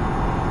thing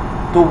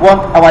to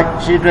want our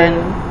children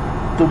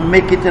to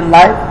make it in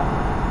life,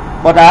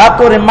 but I have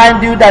to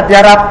remind you that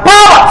there are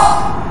powers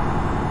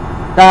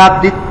that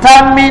have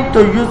determined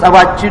to use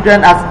our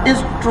children as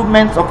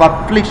instruments of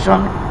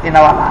affliction in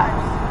our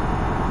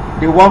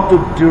lives. They want to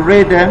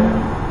derail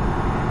them.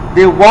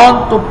 They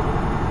want to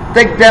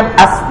take them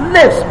as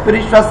slaves,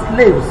 spiritual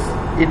slaves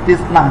in this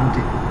land.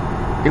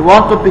 They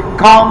want to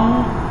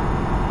become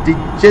the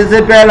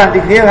Jezebel and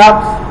the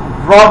Ahabs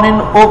running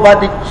over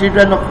the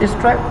children of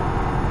Israel.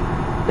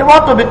 They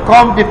want to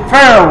become the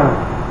Pharaoh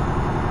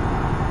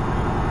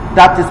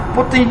that is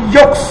putting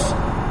yokes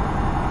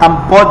and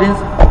burdens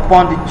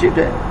upon the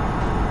children.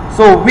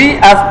 So we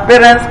as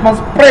parents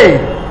must pray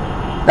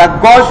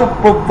that God should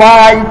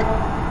provide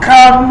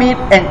calming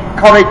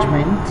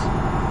encouragement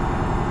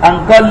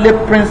and godly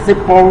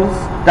principles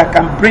that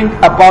can bring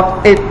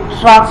about a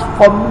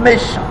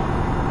transformation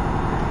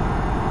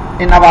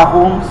in our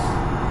homes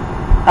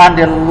and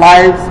the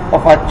lives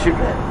of our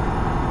children.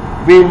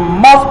 We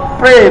must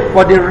pray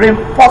for the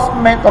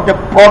reinforcement of the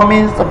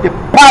promise of the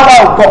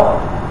power of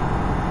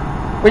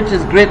God, which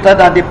is greater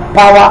than the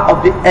power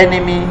of the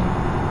enemy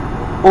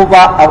over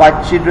our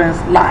children's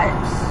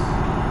lives.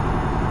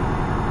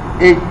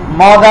 A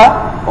mother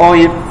or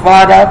a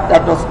father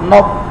that does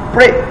not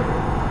pray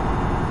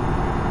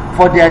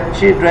for their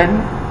children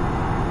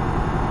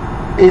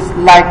is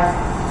like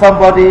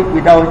somebody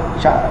without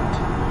child.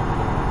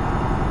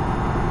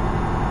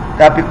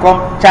 They have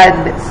become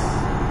childless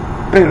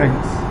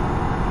parents.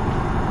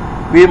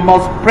 We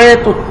must pray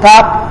to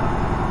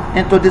tap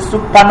into the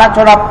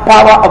supernatural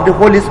power of the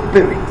Holy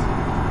Spirit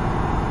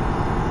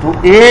to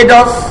aid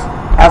us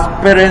as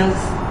parents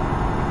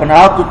on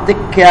how to take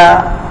care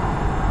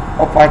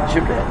of our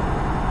children.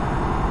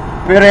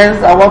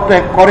 Parents, I want to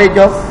encourage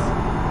us.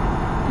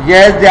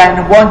 Yes, they are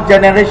in one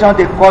generation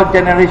they call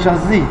Generation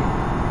Z.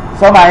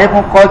 Some are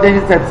even calling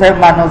themselves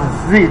minus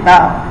Z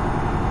now.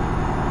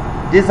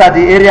 These are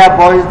the area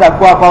boys that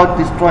go about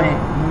destroying.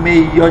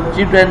 May your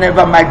children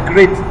never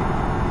migrate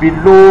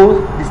below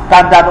the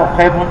standard of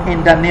heaven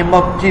in the name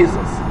of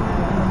Jesus.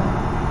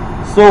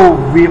 So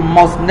we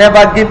must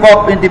never give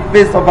up in the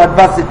face of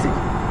adversity.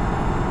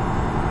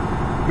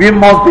 We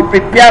must be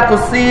prepared to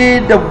see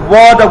the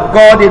word of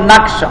God in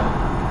action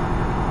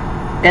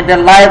in the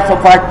lives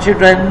of our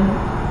children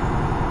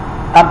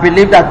and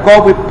believe that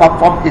God will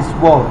perform his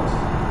word.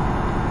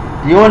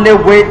 The only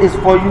way is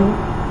for you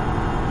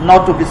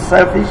not to be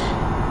selfish.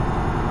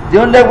 The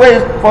only way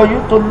is for you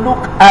to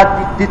look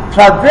at the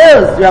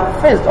travails you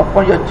have faced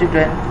upon your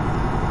children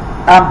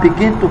and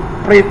begin to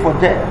pray for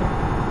them,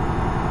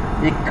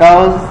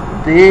 because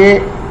they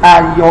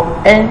are your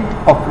end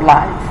of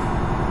life.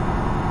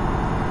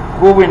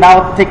 Who will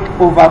now take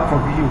over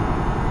from you?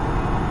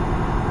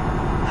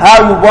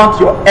 How you want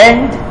your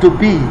end to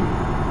be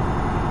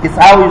is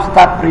how you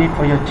start praying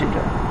for your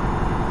children.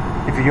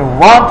 If you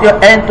want your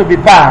end to be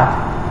bad,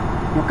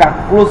 you can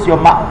close your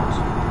mouth.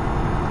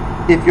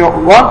 If you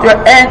want your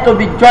end to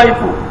be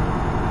joyful,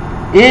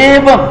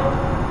 even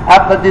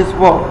after this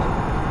world,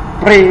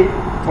 pray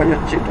for your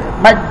children.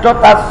 My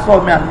daughter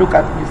saw me and looked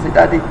at me and said,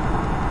 Daddy,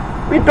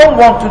 we don't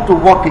want you to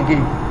walk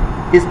again.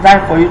 It's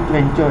time for you to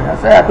enjoy. I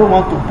said, I don't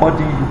want to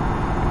burden you.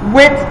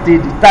 Wait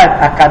till the time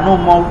I can no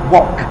more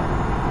walk,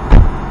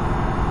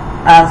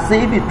 and see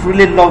if you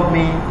truly love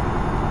me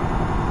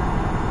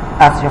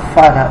as your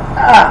father.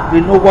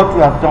 We know what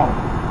you have done.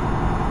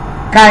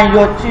 Can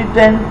your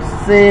children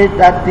say,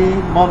 Daddy,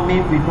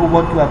 Mommy, we know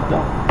what you have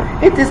done?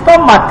 It is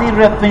not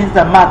material things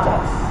that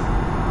matters,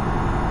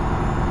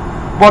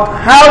 but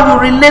how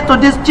you relate to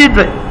these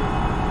children,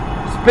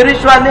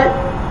 spiritually,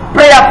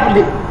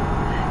 prayerfully.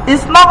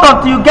 It's not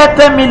until you get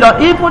 10 million.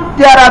 Even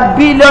there are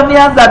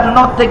billionaires that do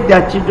not take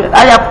their children.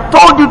 I have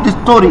told you the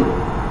story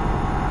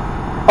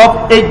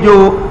of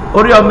Ejo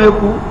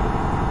Oriomeku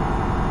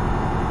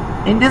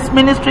in this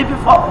ministry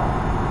before.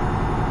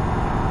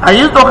 I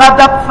used to have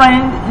that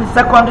friend in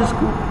secondary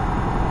school.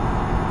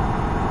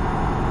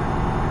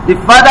 The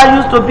father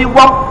used to be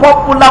one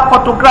popular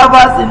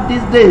photographer in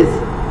these days.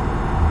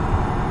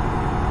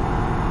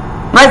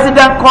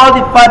 President called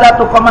the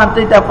father to come and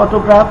take their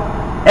photograph.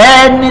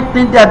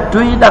 Anything they are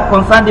doing that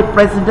concerns the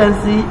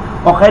presidency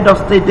or head of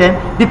state, then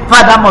the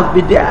father must be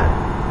there.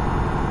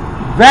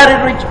 Very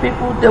rich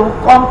people, they will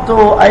come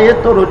to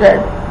Ayetoro then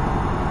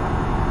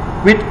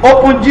with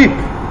open jeep.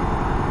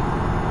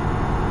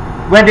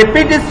 When they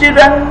pick these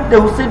children, they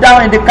will sit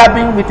down in the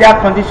cabin with air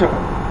condition.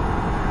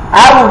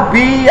 I will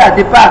be at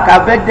the back.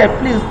 I beg them,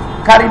 please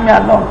carry me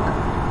along.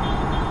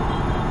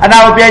 And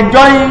I will be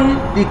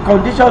enjoying the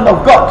condition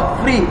of God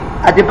free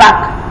at the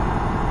back.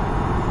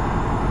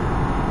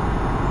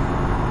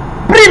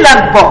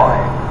 Brilliant boy.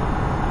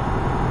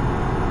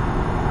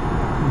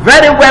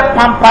 Very well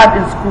pampered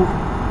in school.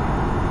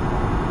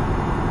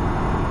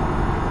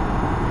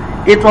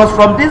 It was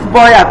from this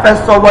boy I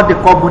first saw what they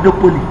call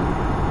monopoly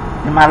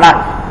in my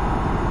life.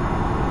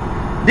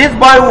 This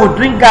boy would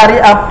drink garri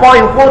and pour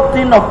a whole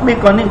tin of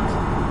milk on it.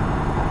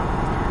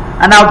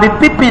 And I'll be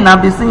peeping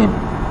and be seeing.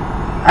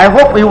 I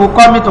hope he will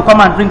call me to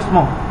come and drink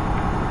small.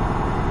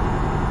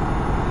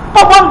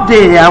 But one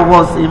day I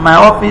was in my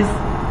office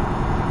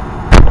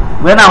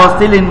when I was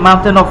still in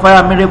Mountain of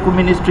Fire Miracle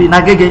Ministry in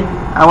Agege.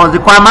 I was the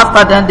choir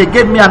master then. They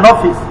gave me an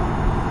office.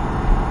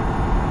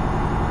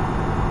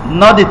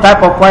 Not the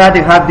type of choir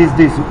they have these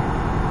days.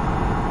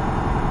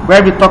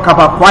 When we talk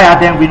about choir,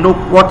 then we know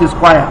what is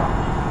choir.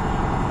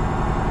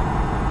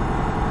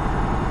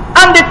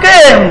 And they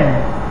came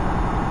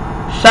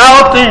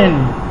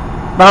shouting,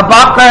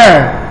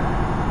 Babake,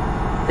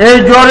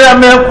 Ejore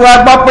Meku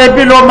Agbape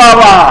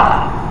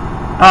Bilomawa.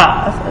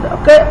 I said,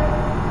 okay.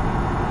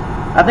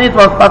 I think it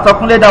was Pastor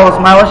Kunle that was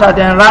my usher,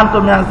 then ran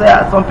to me and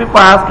said, some people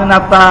are asking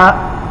after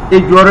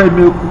Ejore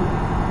Meku.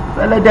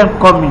 So let them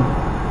come in.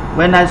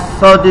 When I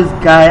saw this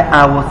guy,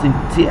 I was in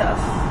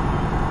tears.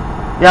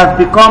 He has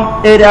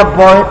become area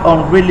boy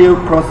on Relay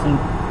Crossing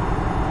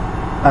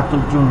at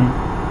Ojuni.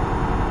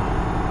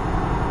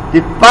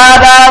 The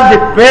fathers, the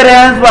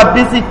parents were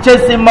busy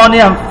chasing money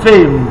and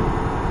fame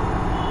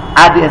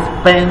at the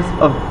expense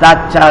of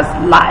that child's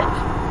life.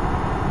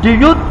 Do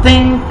you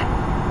think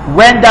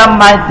when that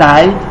man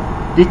died,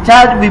 the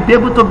child will be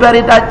able to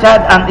bury that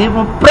child and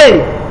even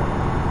pray?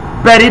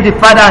 Bury the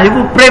father and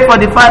even pray for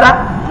the father?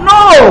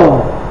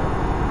 No!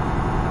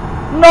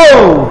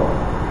 No!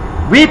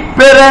 We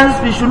parents,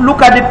 we should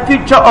look at the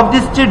future of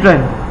these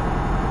children.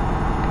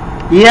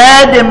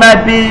 Yeah, they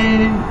might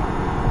be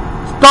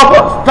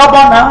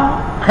stubborn now,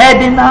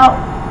 heady now,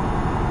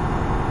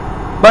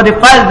 but the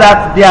fact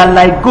that they are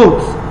like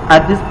goats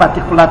at this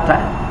particular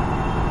time.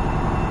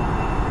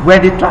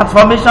 When the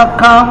transformation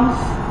comes,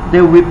 they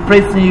will be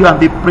praising you and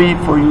be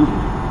praying for you.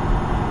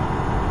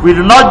 We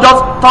do not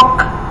just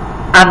talk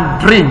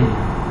and dream.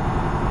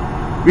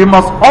 We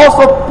must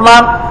also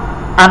plan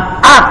and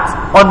act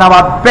on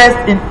our best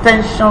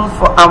intentions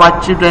for our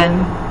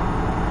children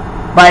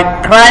by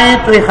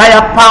crying to a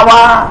higher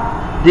power,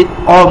 the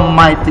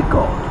Almighty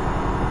God.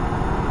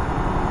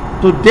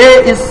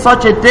 Today is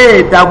such a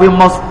day that we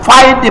must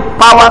fight the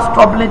powers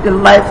troubling the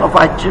lives of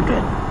our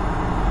children,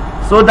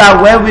 so that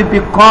when we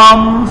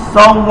become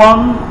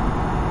someone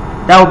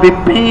that will be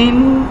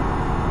pinned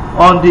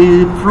on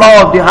the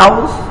floor of the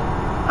house,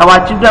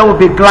 our children will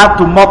be glad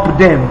to mop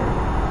them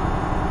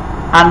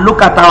and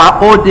look at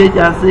our old age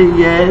and say,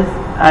 yes,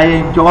 I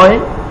enjoy.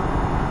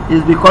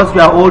 It's because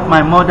you are old,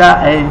 my mother,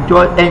 I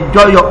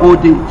enjoy your old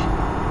age.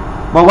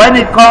 But when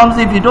it comes,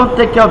 if you don't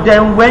take care of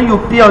them, when you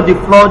pee on the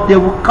floor, they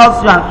will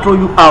curse you and throw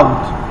you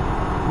out.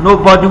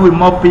 Nobody will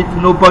mop it.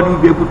 Nobody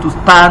will be able to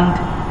stand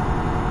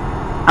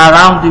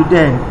around you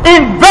then.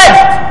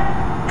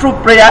 Invest through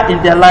prayer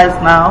in their lives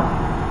now,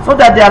 so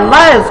that their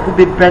lives could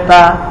be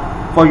better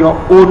for your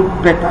own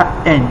better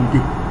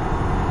end.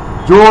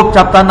 Job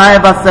chapter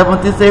 9 verse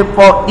 17 says,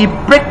 for he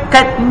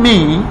breaketh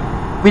me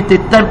with a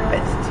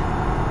tempest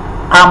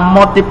and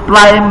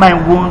multiply my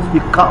wounds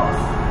because.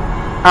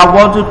 I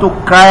want you to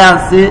cry and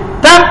say,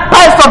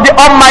 tempest of the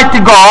Almighty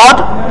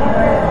God,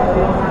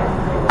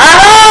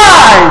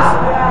 arise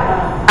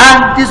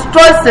and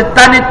destroy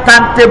satanic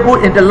timetable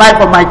in the life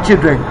of my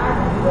children.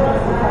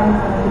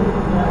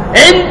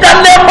 In the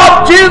name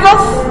of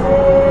Jesus,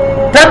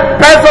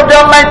 tempest of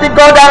the Almighty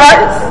God,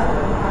 arise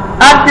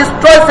and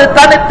destroy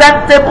satanic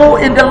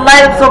timetable in the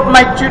lives of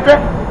my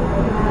children.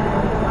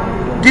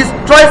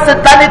 Destroy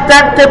satanic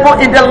timetable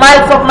in the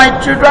lives of my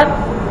children.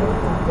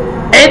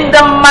 In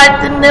the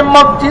mighty name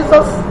of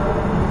Jesus,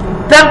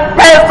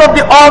 tempest of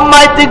the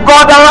Almighty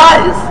God,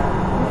 arise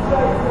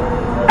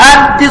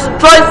and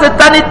destroy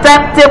satanic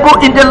timetable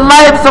in the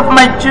lives of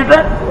my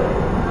children.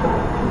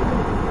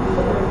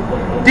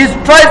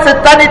 Destroy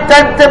satanic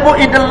timetable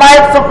in the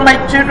lives of my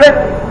children.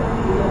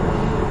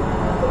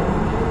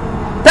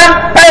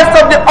 Tempest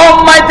of the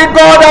Almighty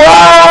God,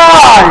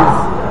 arise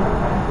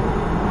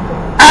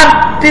and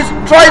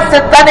destroy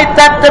satanic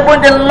timetable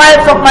in the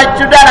lives of my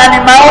children and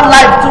in my own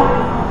life too.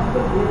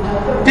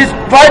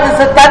 Destroy the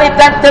satanic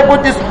timetable,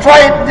 destroy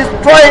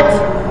it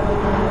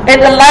in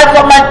the lives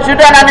of my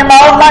children and in my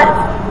own life.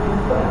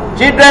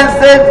 Children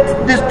say,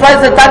 destroy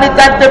satanic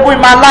timetable in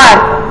my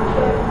life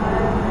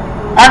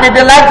and in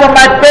the lives of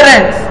my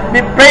parents.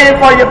 Be praying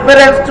for your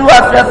parents too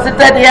as you are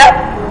seated here.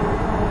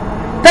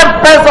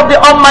 Tempest of the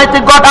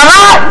Almighty God,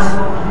 arise.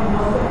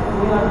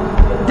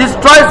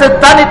 Destroy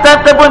satanic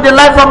timetable in the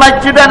lives of my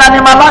children and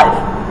in my life.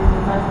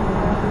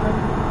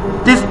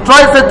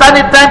 Destroy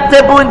satanic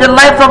timetable in the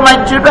lives of my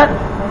children.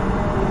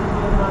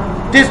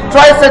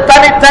 Destroy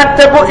satanic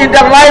timetable in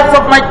the lives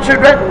of my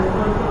children.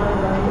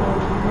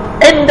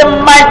 In the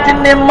mighty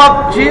name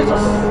of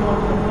Jesus.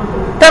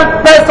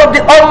 Tempest of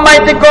the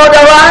Almighty God,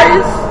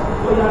 arise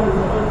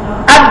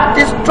and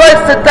destroy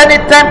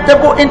satanic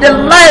timetable in the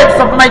lives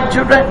of my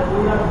children.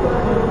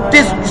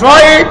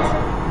 Destroy it.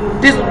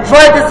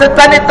 Destroy the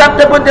satanic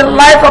timetable in the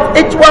life of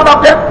each one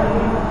of them.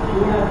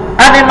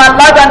 And in my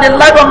life and the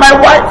life of my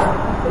wife.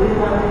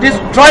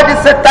 Destroy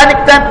the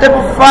satanic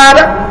timetable,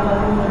 Father.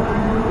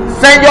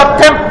 Send your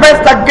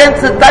tempest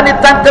against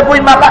satanic timetable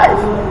in my life.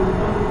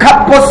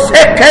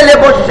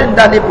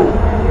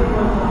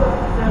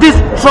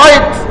 Destroy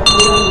it.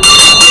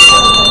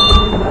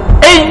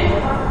 In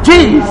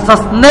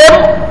Jesus' name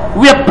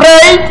we are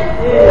prayed.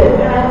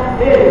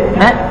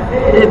 Amen.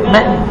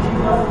 Amen.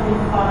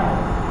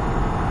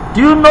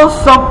 Do you know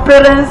some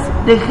parents,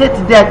 they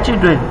hate their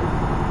children?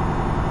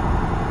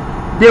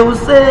 They will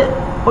say,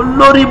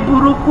 Olori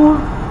Buruku,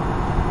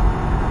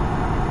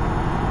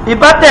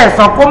 ìbá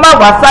tẹ̀sán kó má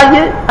wá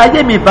sáyé,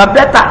 ayé mi ìbá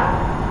bẹ́tà.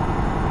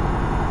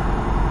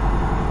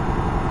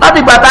 Láti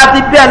ìgbà tá a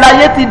ti bí ẹ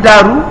láyé ti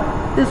dàrú.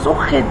 They so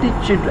hate the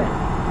children,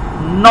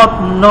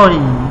 not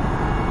knowing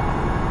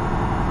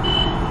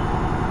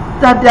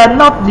that they are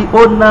not the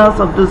owners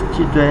of those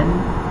children.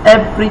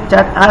 Every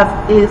child has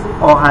his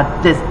or her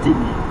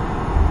destiny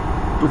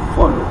to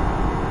follow.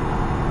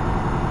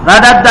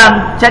 Rather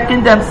than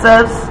checking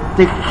themselves,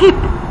 they heap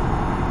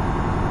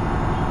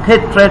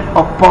hatred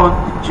upon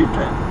the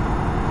children.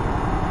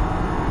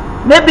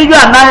 Maybe you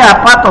and I are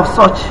part of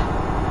such.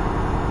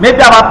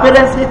 Maybe our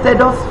parents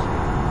hated us.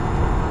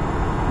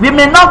 We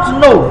may not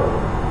know.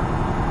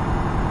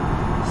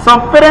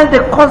 Some parents,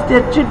 they curse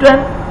their children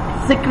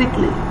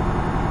secretly.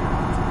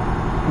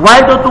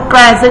 Why don't you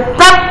cry and say,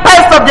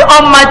 tempest of the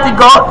Almighty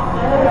God,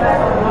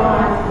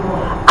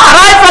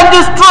 arise and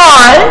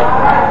destroy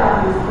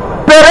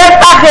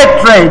parental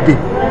hatred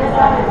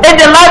in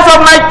the lives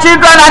of my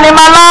children and in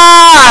my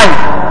life.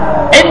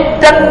 In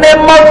the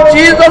name of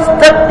Jesus,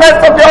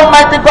 tempest of the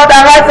Almighty God,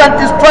 arise and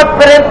destroy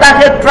parental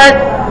hatred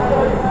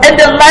in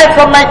the lives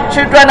of my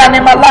children and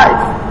in my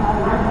life.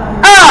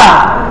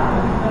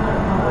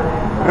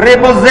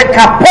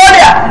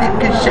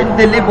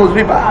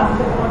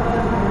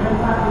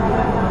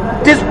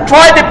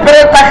 Destroy the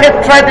parental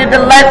hatred in the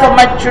life of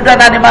my children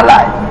and in my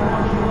life.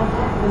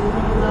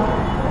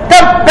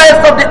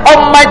 Tempest of the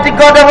Almighty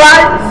God,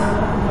 arise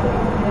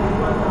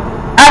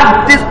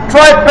and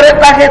destroy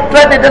parental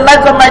hatred in the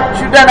lives of my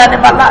children and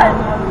in my life.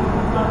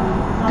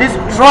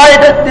 Destroy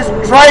it,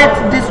 destroy it,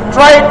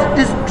 destroy it,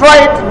 destroy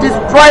it,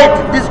 destroy it,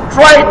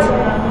 destroy it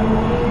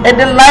in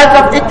the lives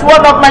of each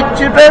one of my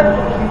children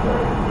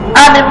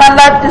and in my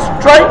life.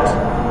 Destroy it.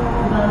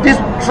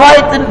 Destroy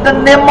it in the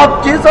name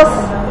of Jesus.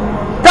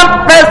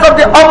 Tempest of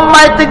the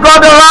Almighty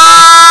God,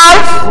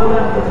 arise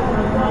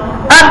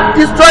and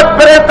destroy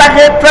parental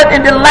hatred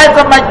in the lives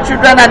of my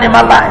children and in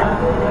my life.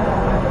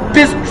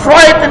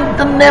 Destroy it in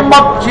the name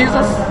of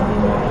Jesus.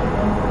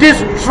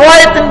 Destroy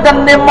it in the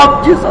name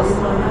of Jesus.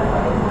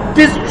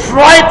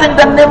 Destroy it in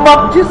the name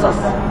of Jesus.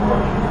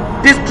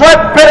 Destroy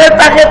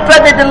parental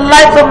hatred in the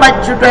lives of my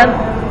children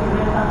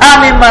and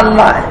in my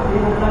life.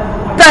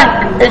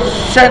 Thank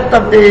Ancient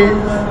of Days.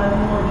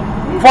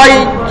 For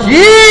in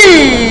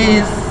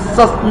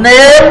Jesus'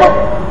 name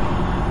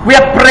we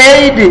are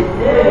prayed.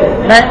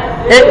 Amen.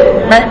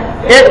 Amen.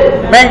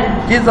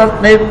 Amen. Jesus'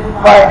 name.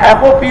 I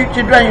hope you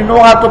children, you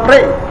know how to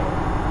pray.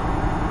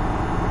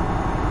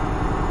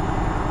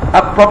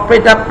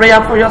 Appropriate that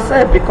prayer for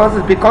yourself, because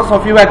it's because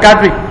of you are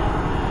gathering.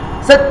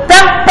 Say,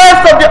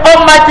 tempest of the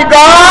Almighty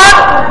God,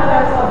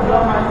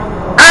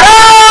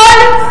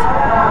 arise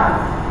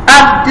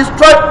and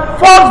destroy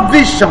false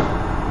vision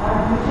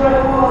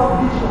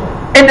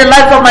in the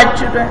lives of my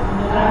children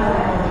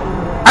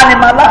and in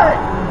my life.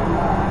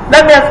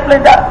 Let me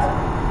explain that.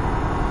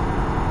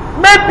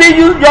 Maybe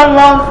you young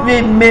ones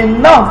may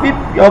not,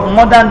 your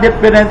modern day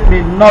parents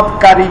may not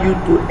carry you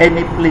to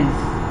any place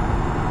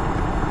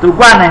to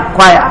go and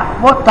inquire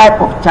what type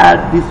of child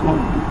this one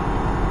be.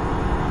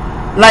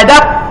 Like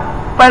that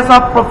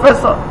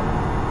professor,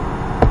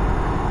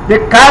 they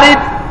carried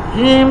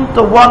him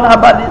to one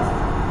herbalist,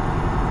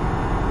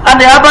 and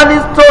the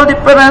herbalist told the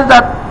parents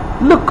that,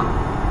 look,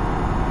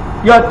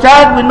 your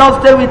child will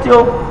not stay with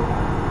you.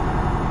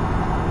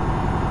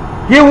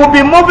 He will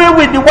be moving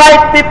with the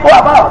white people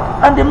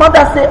about. And the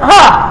mother said,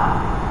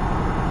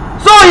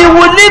 so he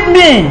will leave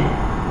me,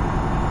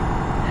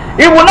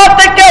 he will not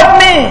take care of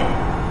me.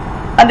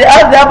 And they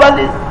asked the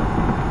herbalist,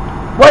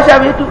 what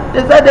shall we do?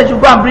 They said they should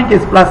go and bring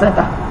his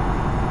placenta.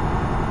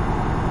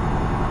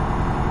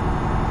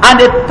 And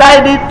they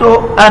tied it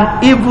to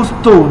an evil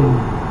stone.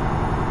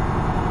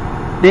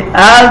 They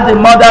asked the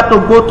mother to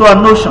go to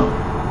an ocean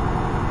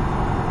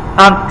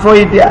and throw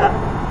it there.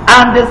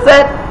 And they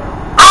said,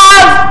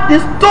 as the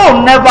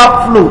stone never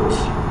floats,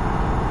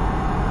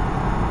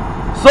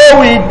 so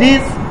will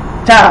this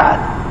child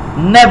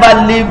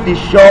never leave the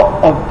shore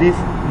of this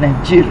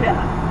Nigeria.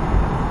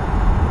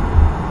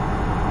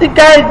 The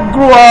guy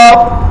grew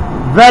up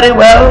very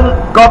well,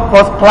 got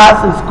first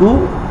class in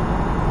school.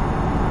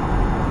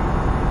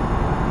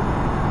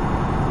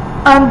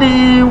 And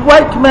the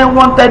white men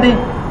wanted him.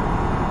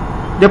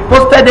 They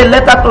posted a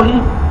letter to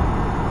him.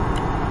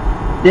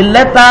 The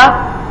letter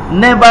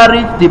never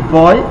reached the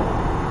boy.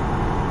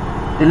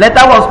 The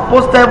letter was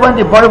posted when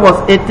the boy was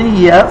 18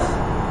 years.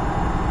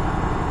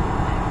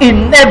 It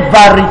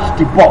never reached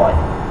the boy.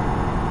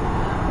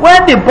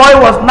 When the boy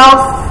was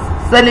now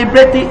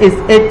celebrating his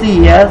 80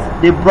 years,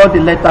 they brought the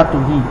letter to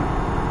him.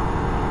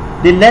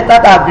 The letter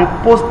that had been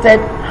posted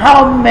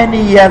how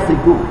many years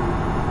ago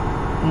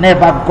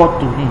never got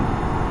to him.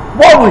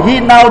 What will he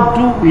now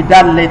do with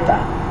that letter?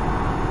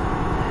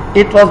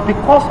 It was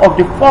because of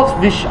the false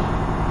vision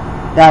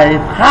that I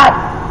had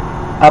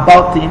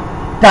about him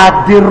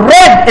that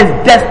derailed his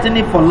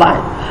destiny for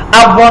life.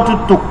 I want you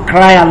to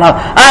cry aloud.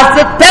 As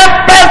the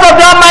tempest of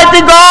the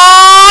Almighty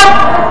God,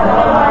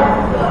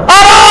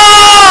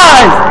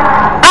 arise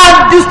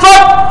and destroy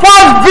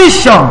false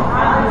vision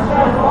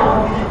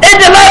in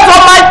the life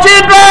of my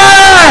children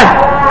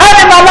and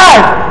in my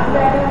life.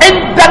 In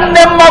the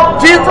name of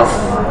Jesus.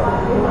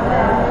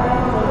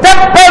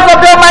 Tempest of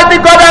the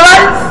Almighty God,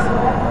 arise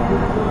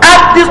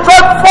and destroy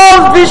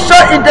false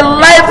vision in the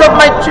lives of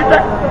my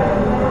children.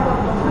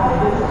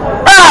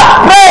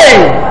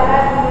 Pray.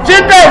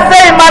 Children,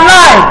 say in my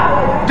life,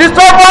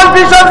 destroy false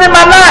visions in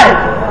my life.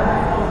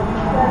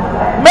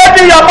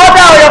 Maybe your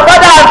mother or your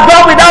father has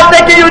gone without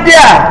taking you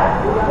there,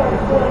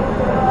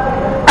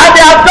 and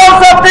they have done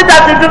something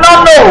that you do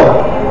not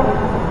know.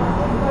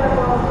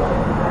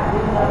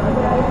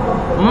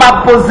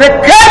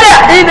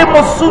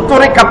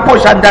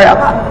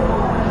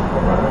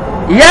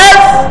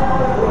 Yes,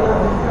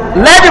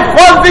 let the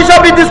false vision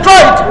be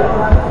destroyed.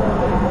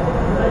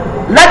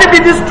 Let it be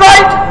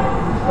destroyed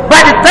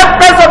by the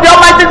tempest of the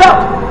Almighty God.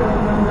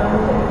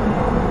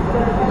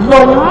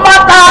 No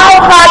matter how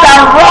hard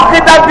and rocky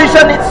that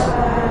vision is,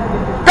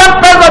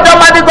 tempest of the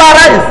Almighty God,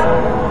 arise.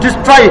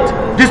 Destroy it,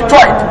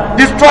 destroy it,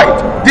 destroy it,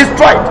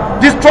 destroy it,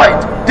 destroy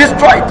it,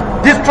 destroy it,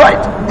 destroy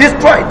it,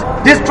 destroy it,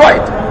 destroy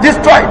it,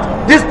 destroy it,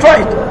 destroy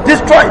it,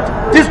 destroy it,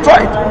 destroy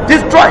it,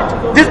 destroy it,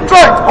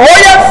 destroy it. Oh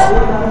yes.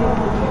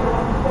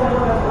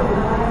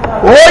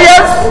 Oh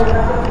yes.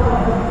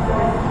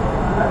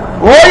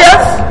 Oh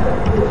yes.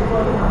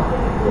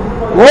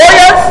 Oh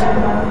yes.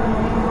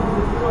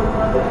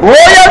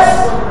 Oh yes.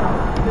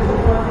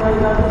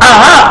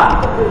 Aha.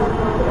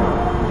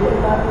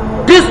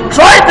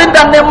 Destroy it in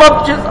the name of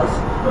Jesus.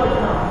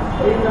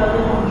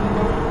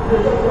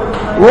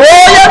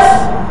 Oh yes.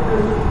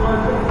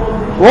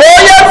 Oh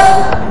yes.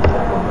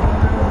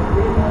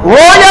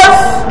 Oh yes.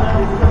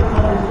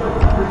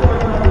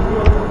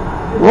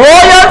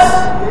 Oh yes.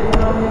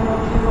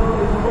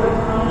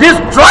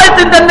 Destroy it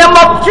in the name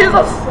of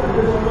Jesus.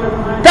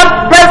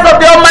 Tempest of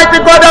the Almighty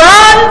God,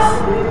 arise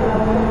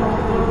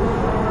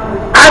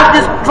and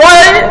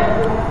destroy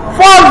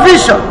false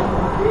vision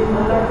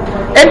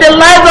in the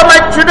lives of my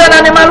children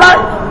and in my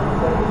life.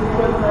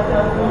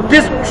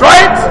 Destroy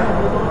it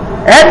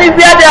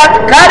anywhere they have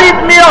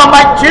carried me or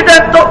my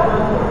children to.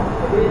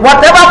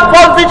 Whatever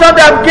false vision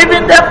they have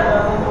given them,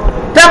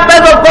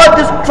 tempest of God,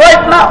 destroy it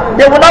now.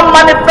 They will not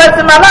manifest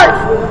in my life.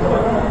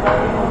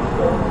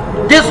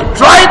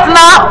 Destroy it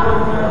now.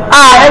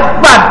 Ẹ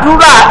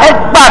gbàdúrà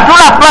fún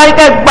ayé,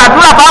 ẹ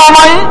gbàdúrà fún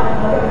ọmọ yín.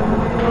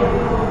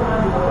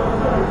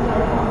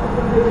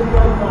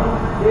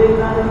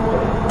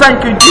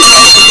 Thank you,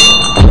 Jesus.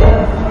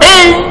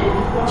 In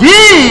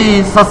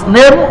Jesus'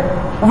 name,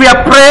 we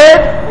are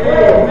prayed.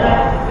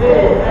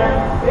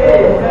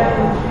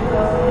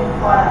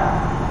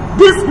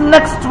 This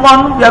next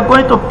one, we are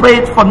going to pray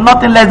it for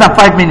nothing less than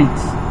 5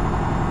 minutes.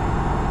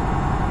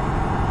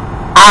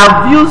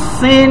 Have you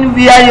seen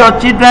where your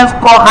children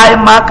score high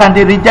mark and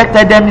they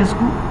rejected them in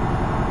school?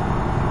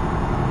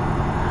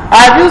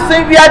 Have you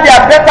seen where they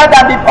are better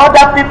than the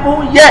other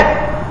people, yet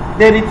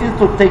they refuse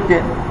to take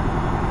them?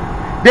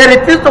 They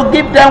refuse to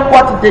give them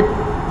what they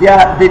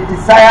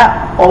desire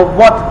or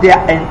what they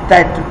are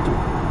entitled to.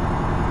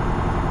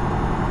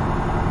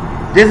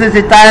 This is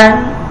the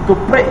time to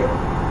pray.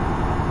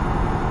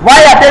 Why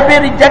are they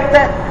being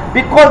rejected?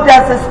 Because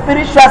there is a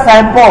spiritual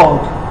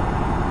signboard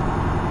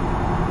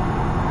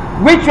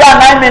which you and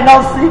I may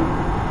not see,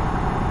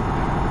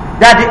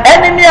 that the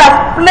enemy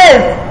has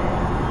placed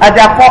at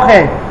their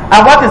forehead.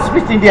 And what is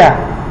written there?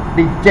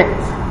 Reject,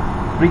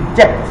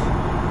 reject,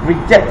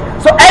 reject.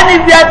 So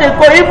anywhere they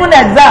go, even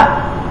exam,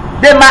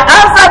 they might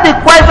answer the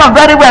question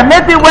very well.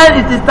 Maybe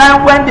when it is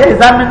time when the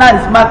examiner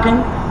is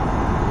marking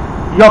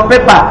your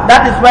paper,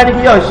 that is when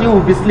he or she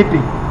will be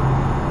sleeping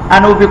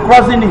and will be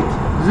crossing it.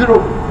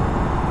 0,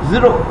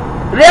 0.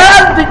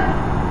 Realize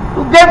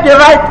you gave the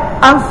right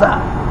answer.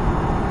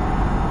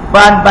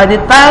 But by the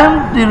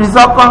time the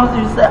result comes,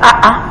 you say,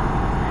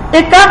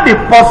 it can't be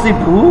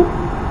possible.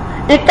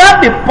 It can't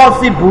be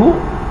possible.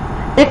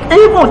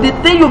 Even the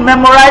thing you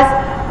memorize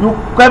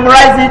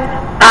it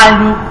and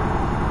you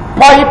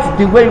point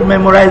the way you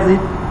memorize it.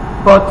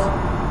 But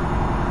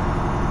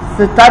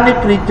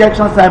satanic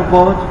rejection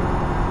signboard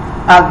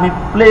has been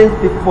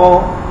placed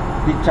before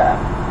the child.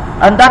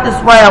 And that is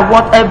why I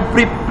want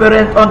every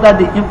parent under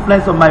the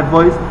influence of my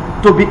voice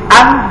to be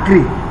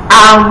angry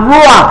and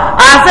roar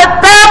and say,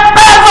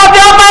 "Tempest of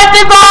the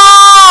Almighty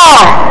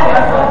God,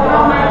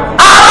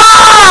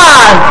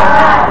 arise!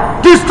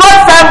 Destroy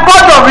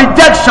signboard of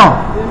rejection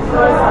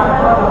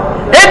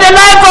in the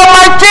life of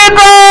my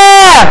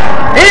children,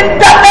 in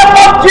the name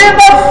of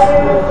Jesus.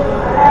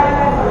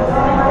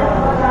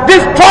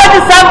 Destroy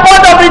the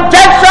signboard of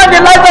rejection in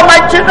the life of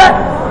my children."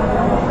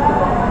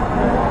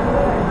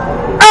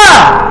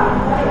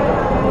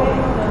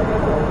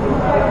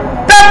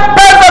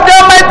 Tempest of the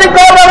Almighty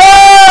God,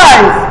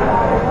 arise!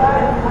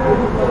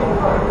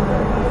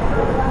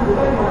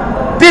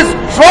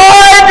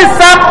 Destroy the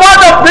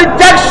signboard of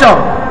rejection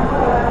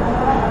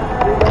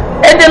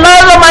in the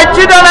lives of my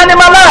children and in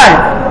my life.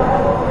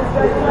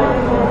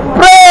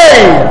 Pray.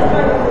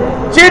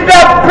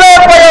 Children, pray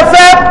for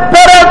yourself.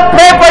 Parents,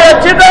 pray for your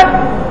children.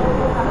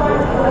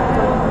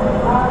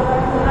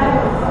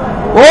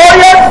 Oh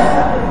yes.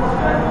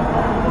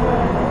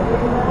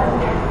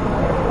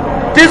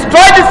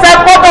 Destroy the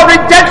signboard of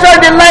rejection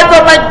in the lives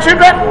of my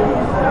children.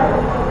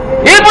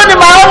 Even in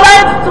my own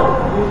life too.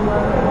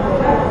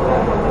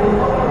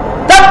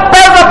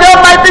 Tempest of the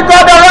Almighty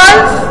God,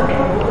 arise.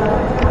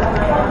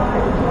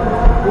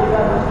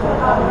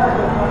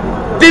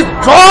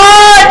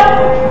 Destroy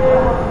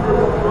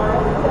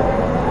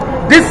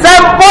the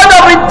signboard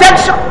of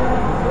rejection,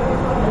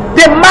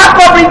 the mark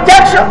of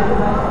rejection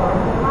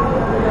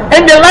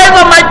in the lives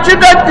of my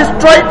children.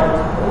 Destroy it.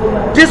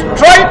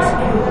 Destroy it.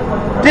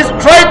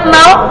 Destroy it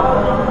now.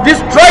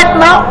 Destroy it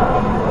now.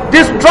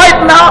 Destroy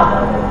it now.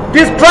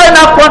 Destroy it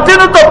now.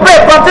 Continue to pray.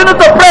 Continue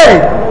to pray.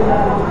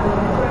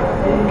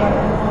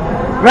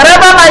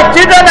 Wherever my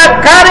children are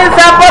carrying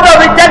signboard of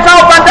rejection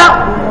up and down,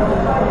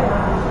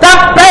 that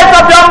place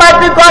of the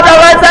Almighty God,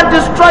 arise and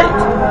destroy it.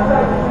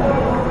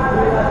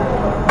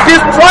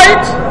 Destroy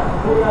it.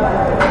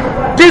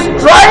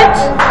 Destroy it.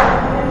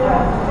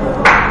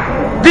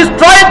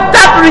 Destroy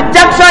that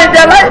rejection in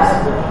their lives.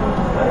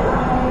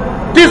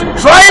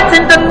 Destroy it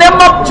in the name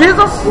of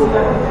Jesus.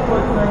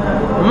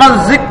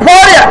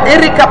 Mazikoria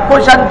erika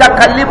poshanda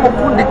kalimu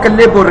kundi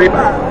kalebo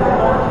riba.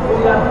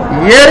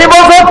 Yeribo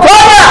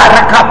zotoya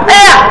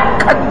rakapea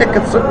kande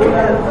kasutu.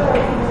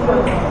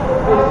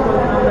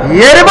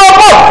 Yeribo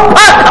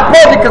paka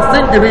podi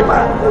kasindi riba.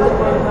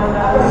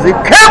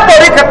 Zikembo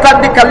rika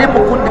tandi kalimu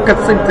kundi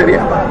kasindi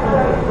riba.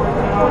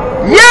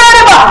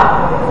 Yeriba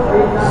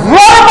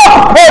zorba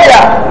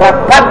poya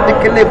rapandi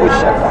kalebo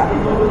shata.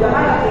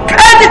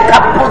 Kadi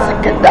kaposi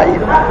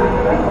kendaira.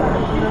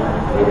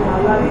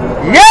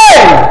 Yay!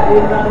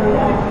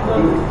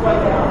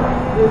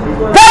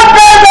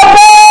 Tempest of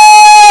God!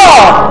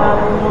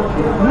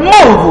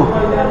 Move,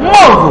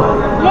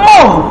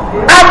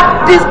 and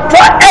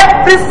destroy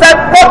every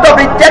signboard of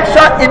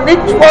rejection in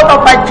each one of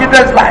my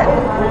children's life.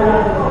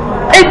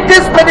 In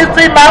this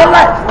ministry, in my own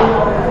life.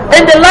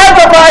 In the life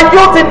of our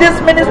youth in this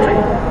ministry.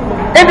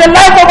 In the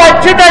life of our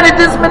children in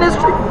this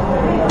ministry.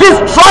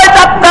 Destroy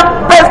that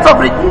tempest of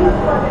rejection.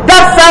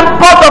 That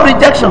signboard of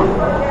rejection.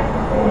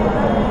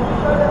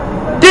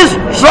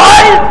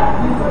 Destroy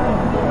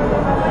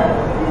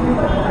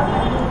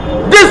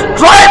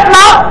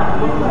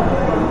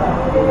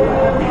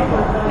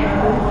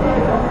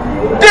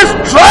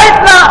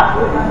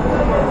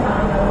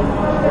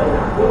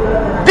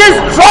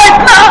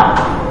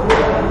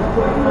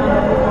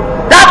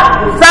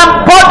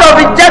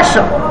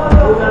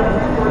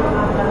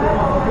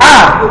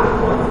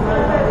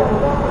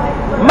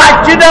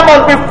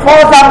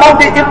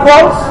be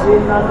equals.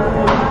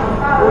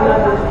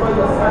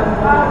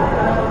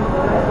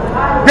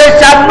 They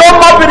shall no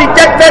more be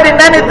rejected in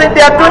anything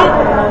they are doing.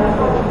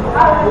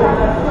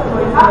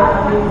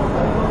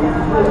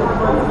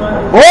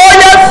 Oh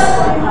yes.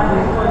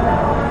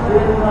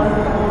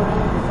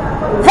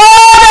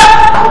 Father,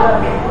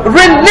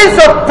 release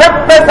your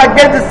tempest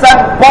against the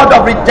sandboard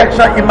of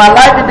rejection in my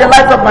life, in the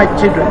lives of my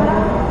children.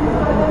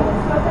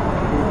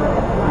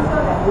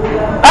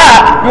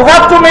 You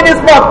have 2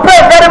 minutes more. Pray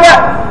very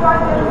well.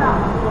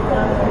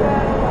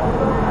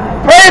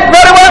 Pray it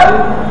very well.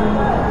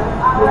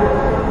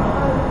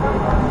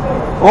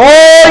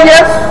 Oh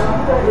yes.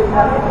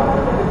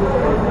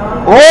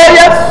 Oh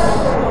yes.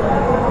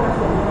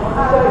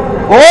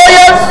 Oh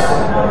yes.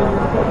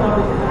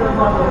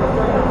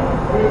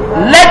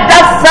 Let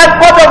that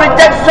sandboard of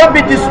rejection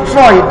be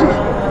destroyed.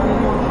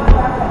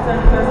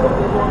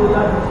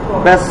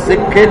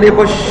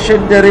 Basekelebo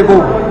shenderebo.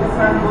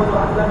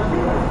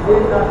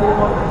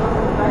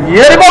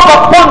 Yerebo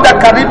kaponda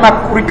karima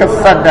kurika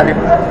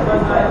sandarebo.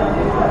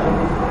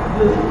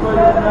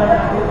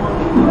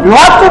 You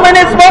have 2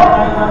 minutes more.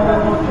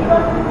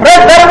 Pray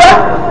very well.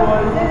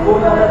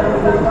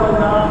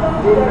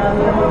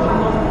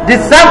 The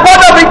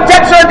sandboard of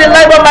rejection in the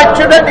life of my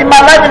children, in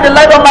my life, in the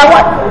life of my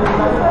wife,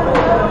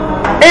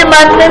 in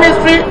my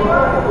ministry,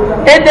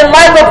 in the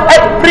life of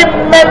every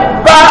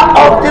member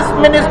of this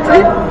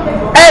ministry,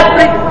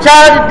 every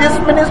child in this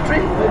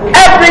ministry,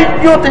 every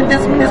youth in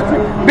this ministry,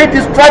 be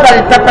destroyed by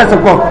the tempest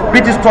of God.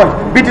 Be destroyed,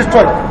 be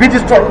destroyed, be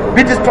destroyed,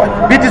 be destroyed,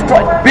 be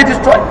destroyed, be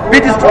destroyed, be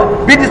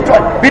destroyed, be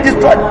destroyed, be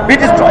destroyed, be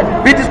destroyed,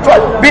 be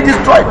destroyed, be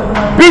destroyed,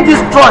 be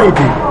destroyed.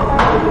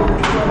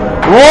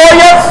 Oh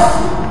yes.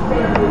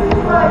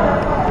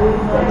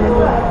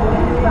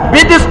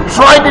 Be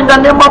destroyed in the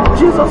name of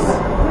Jesus.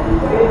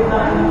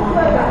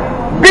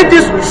 Be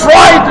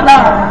destroyed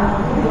now.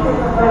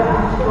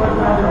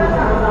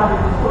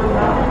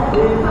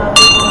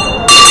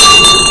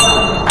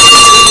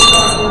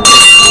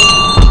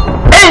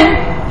 In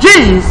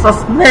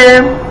Jesus'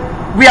 name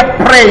we are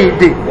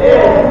prayed.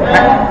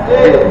 Amen.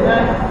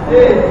 Amen.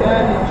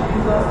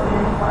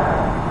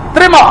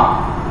 3 more.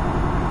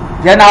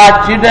 Then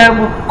our children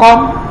will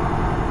come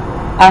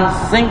and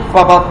sing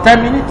for about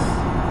 10 minutes,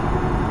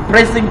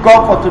 praising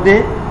God for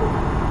today,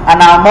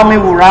 and our mommy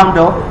will round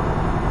up,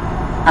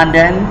 and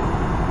then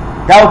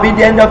that will be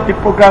the end of the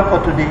program for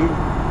today.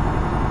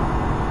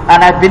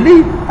 And I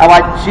believe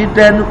our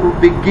children will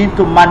begin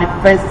to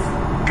manifest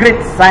great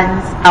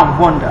signs and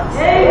wonders.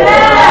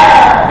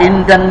 Amen.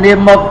 In the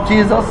name of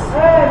Jesus.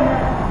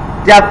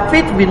 Amen. Their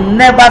feet will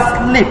never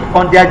slip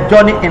on their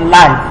journey in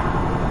life.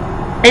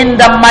 In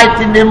the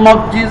mighty name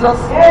of Jesus.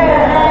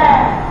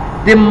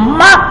 Amen. The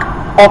mark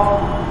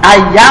of I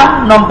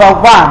am number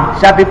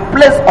 1 shall be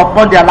placed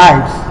upon their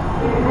lives.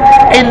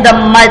 Amen. In the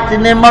mighty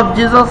name of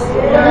Jesus.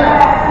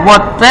 Amen.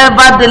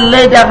 Whatever they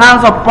lay their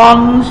hands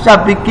upon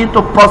shall begin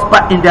to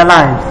prosper in their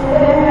lives.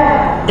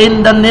 Amen.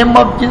 In the name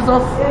of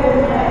Jesus.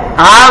 Amen.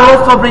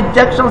 Arrows of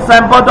rejection,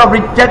 symbol of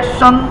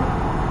rejection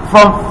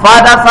from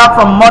father's house,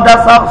 from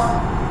mother's house,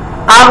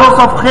 arrows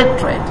of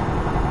hatred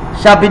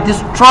shall be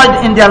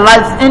destroyed in their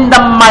lives in the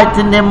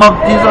mighty name of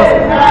Jesus.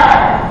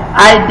 Amen.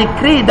 I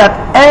decree that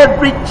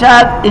every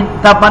child in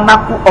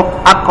Tabernacle of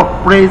Ark of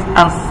Praise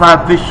and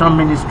Salvation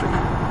Ministry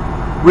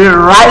will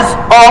rise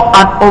up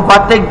and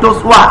overtake those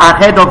who are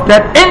ahead of them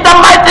in the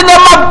mighty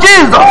name of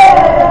Jesus.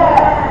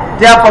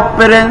 Therefore,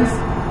 parents,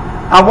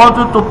 I want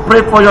you to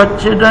pray for your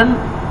children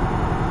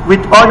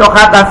with all your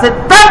heart and say,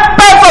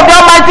 tempest of the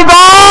Almighty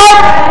God,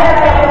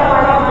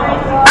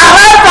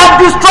 arise and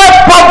destroy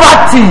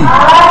poverty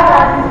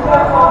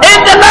in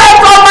the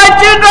lives of my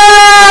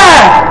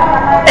children.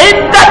 In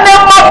the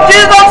name of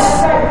Jesus.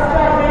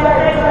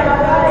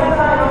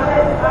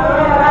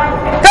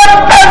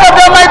 Tempest of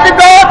the Almighty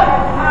God,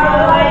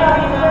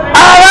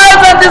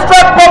 arise and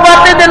destroy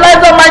poverty in the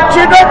lives of my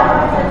children.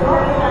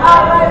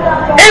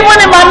 Even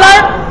in my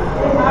life,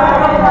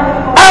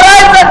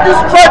 arise and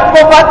destroy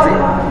poverty.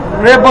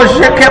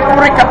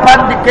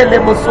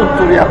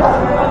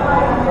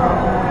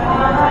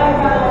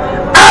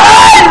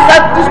 Arise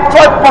and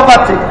destroy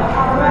poverty.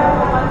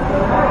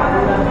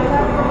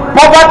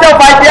 Poverty of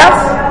ideas,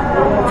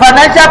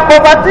 financial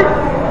poverty,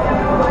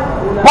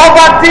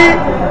 poverty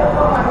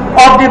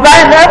of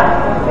divine help,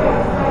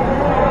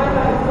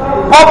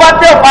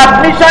 poverty of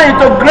admission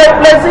into great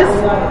places,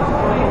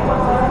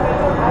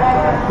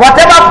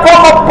 whatever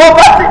form of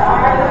poverty,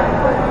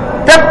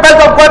 tempest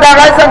of God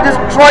arise and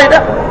destroy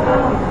them.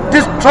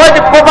 Destroy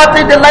the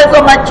poverty in the lives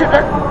of my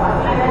children.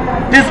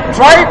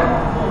 Destroy it.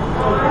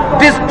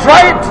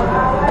 Destroy it.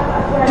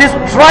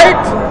 Destroy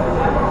it.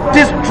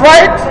 Destroy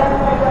it.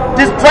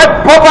 Destroy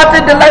poverty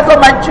in the lives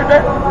of my children.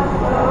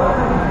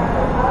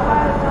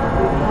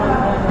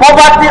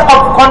 Poverty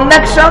of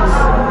connections.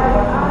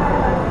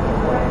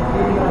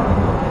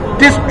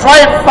 Destroy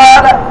it,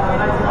 Father.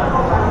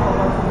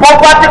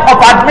 Poverty of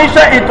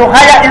admission into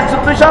higher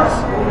institutions.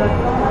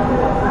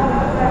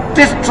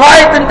 Destroy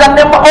it in the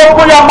name of,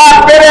 open your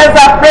mouth, parents,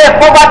 and pray.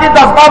 Poverty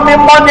does not mean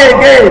money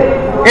again.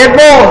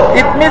 Alone.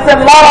 It means a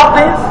lot of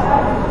things.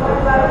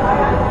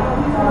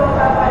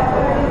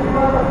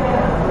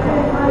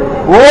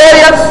 Oh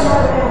yes.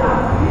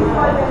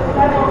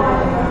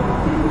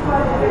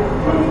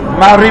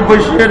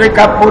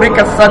 Maribushirika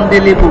Purika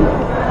Sandilibu.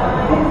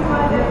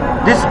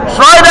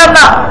 Destroy them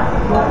now.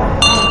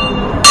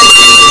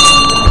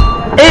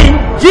 In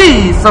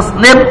Jesus'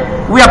 name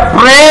we are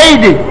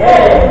prayed.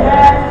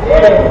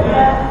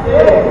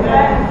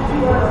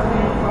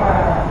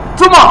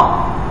 Tomorrow.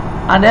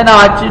 And then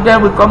our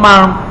children will come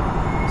and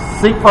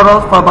sing for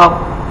us for about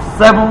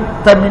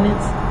 7-10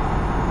 minutes.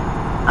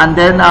 And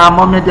then our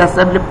mommy, the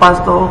assembly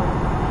pastor,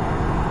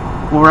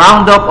 will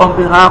round up on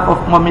behalf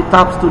of Mommy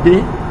Taps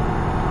today,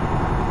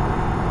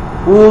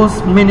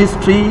 whose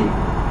ministry,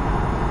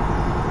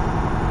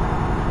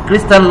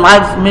 Christian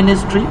Lives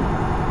Ministry,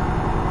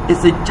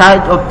 is in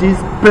charge of this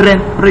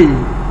Parent Pray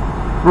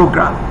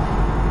program.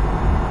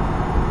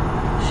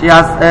 She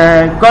has,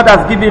 God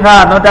has given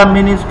her another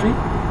ministry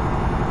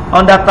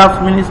under Taps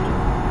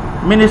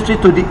ministry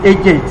to the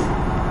aged.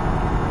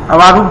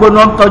 Our Rubo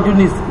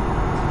non-tojunis,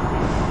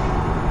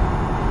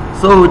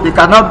 so they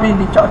cannot be in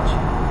the church.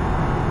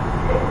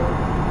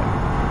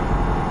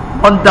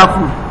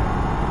 Wonderful.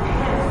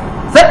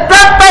 Say,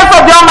 tempest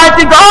of the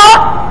Almighty God,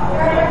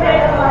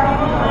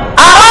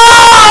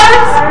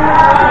 arise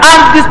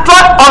and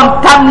destroy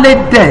untimely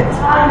death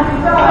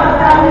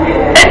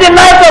in the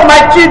lives of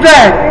my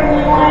children.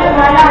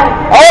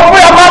 Open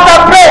your mouth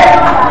and pray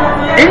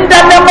in the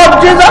name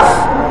of Jesus.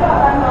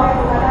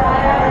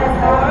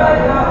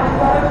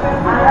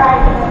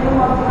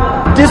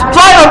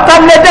 Destroy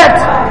untimely death.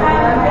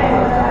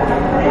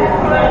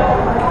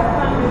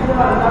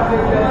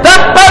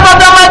 Tempest of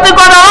the Almighty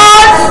God,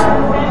 arise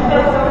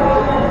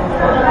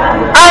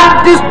and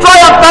destroy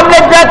untimely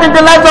death in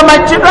the lives of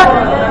my children.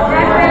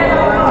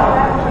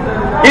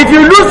 If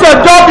you lose your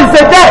job, it's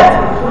a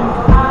death.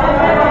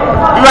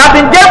 You have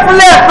been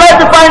gainfully employed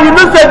to find you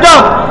lose your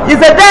job, it's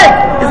a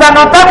death. It's an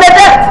untimely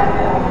death.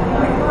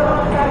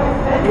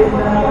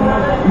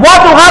 What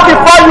you have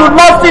before you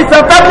lost is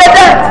untimely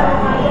death.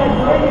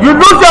 You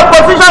lose your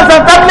position, it's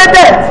untimely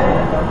death.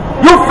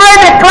 You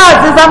fail a class,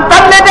 it's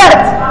untimely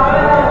death.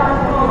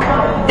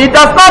 It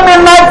does not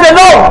mean life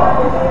alone.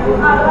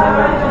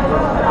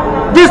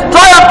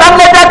 Destroy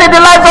untimely death in the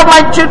lives of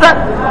my children,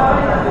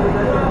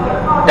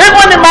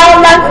 even in my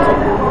own life.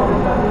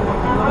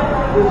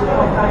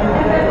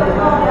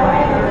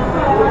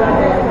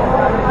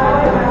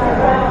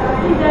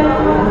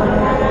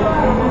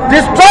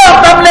 Destroy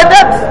untimely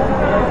death.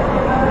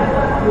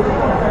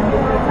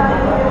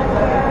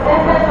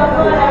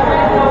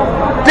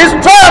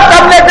 Destroy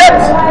untimely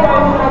death.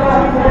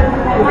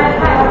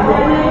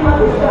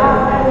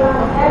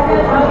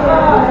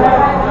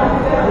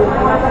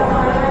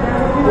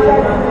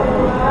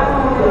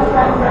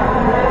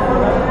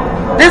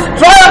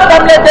 Destroy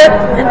untimely death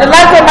in the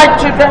life of my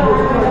children.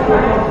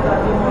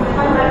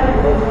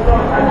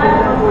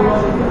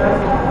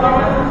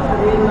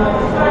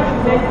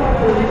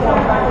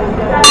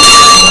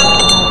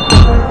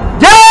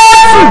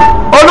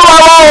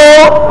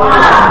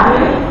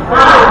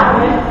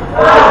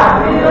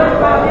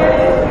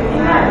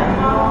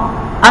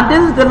 And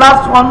this is the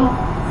last one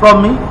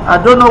from me. I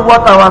don't know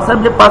what our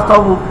assembly pastor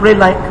will pray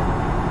like,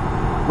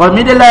 but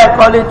immediately I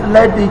call it,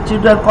 let the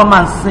children come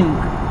and sing,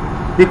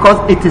 because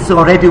it is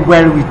already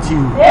well with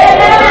you.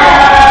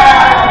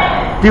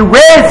 The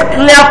way is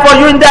clear for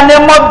you in the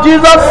name of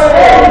Jesus.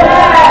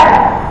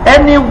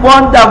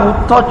 Anyone that will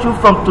touch you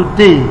from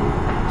today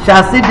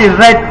shall see the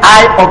red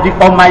eye of the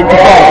Almighty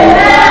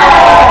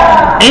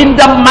God. In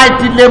the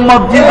mighty name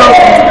of Jesus,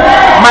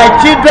 my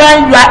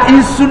children, you are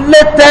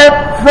insulated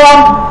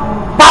from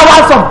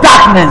powers of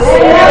darkness.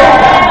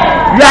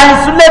 You are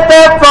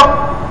insulated from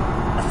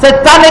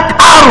satanic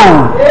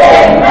arrow.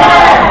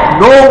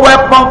 No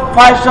weapon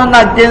fashioned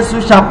against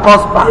you shall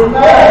prosper.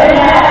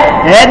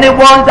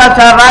 Anyone that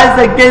shall rise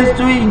against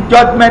you in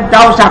judgment,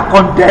 thou shalt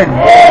condemn.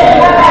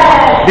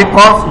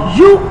 Because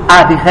you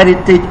are the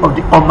heritage of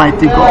the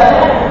Almighty God.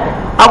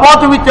 I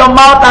want you with your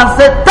mouth and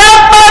say,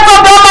 tempest of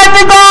the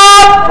Almighty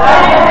God,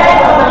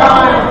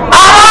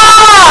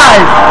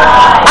 arise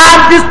and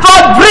destroy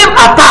dream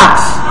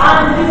attacks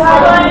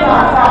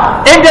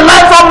in the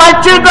lives of my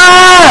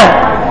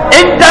children.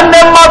 In the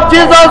name of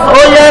Jesus,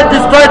 oh yeah,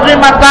 destroy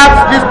dream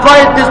attacks,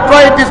 destroy it,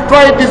 destroy it,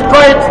 destroy it,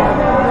 destroy it,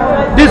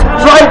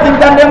 destroy it in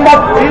the name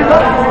of Jesus.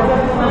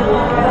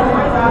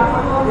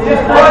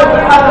 Destroy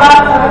dream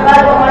attacks in the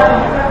life of my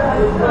children.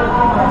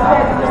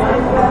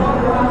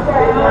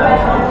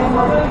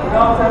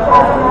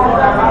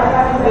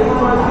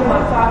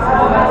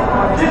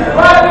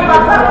 Destroy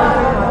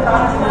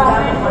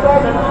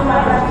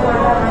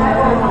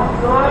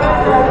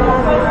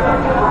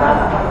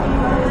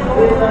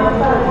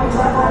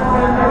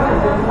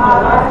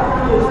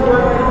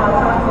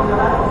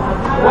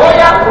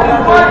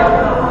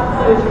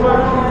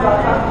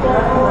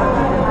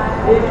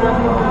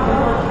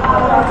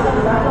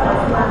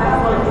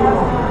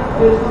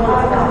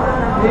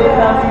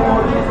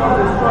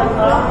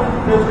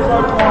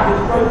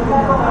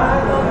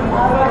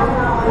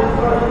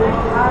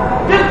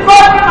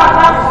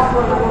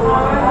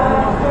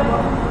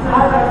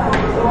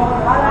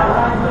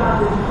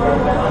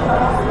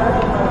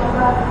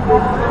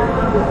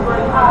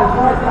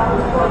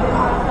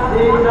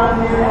In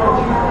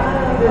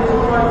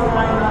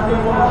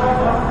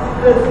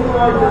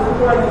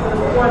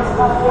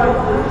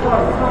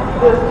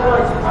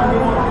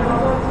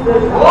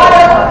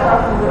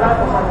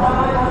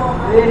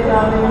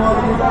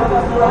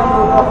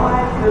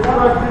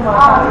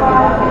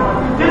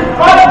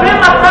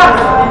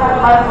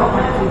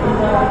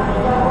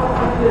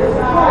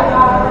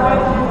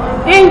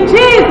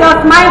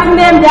Jesus' mighty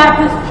name, they are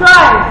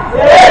destroyed.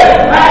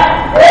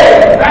 Amen.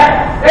 Amen.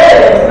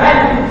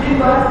 Amen. In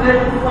Jesus'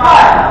 name,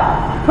 fire.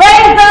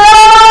 Praise the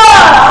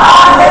Lord.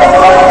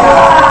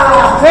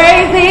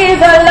 Praise ye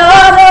the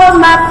Lord, oh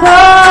my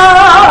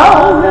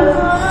soul.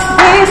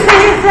 This is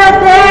the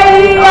day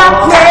He has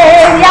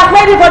made. He has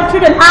made it for the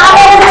children.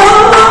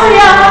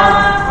 Hallelujah.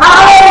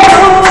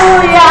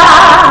 Hallelujah.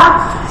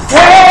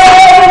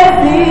 Praise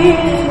ye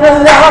the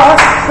Lord.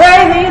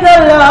 Praise ye the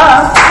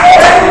Lord.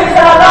 Praise ye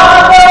the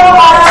Lord, oh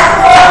my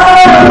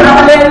soul.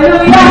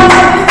 Hallelujah.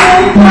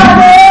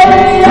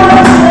 Hallelujah.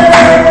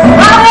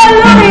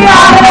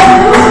 Hallelujah.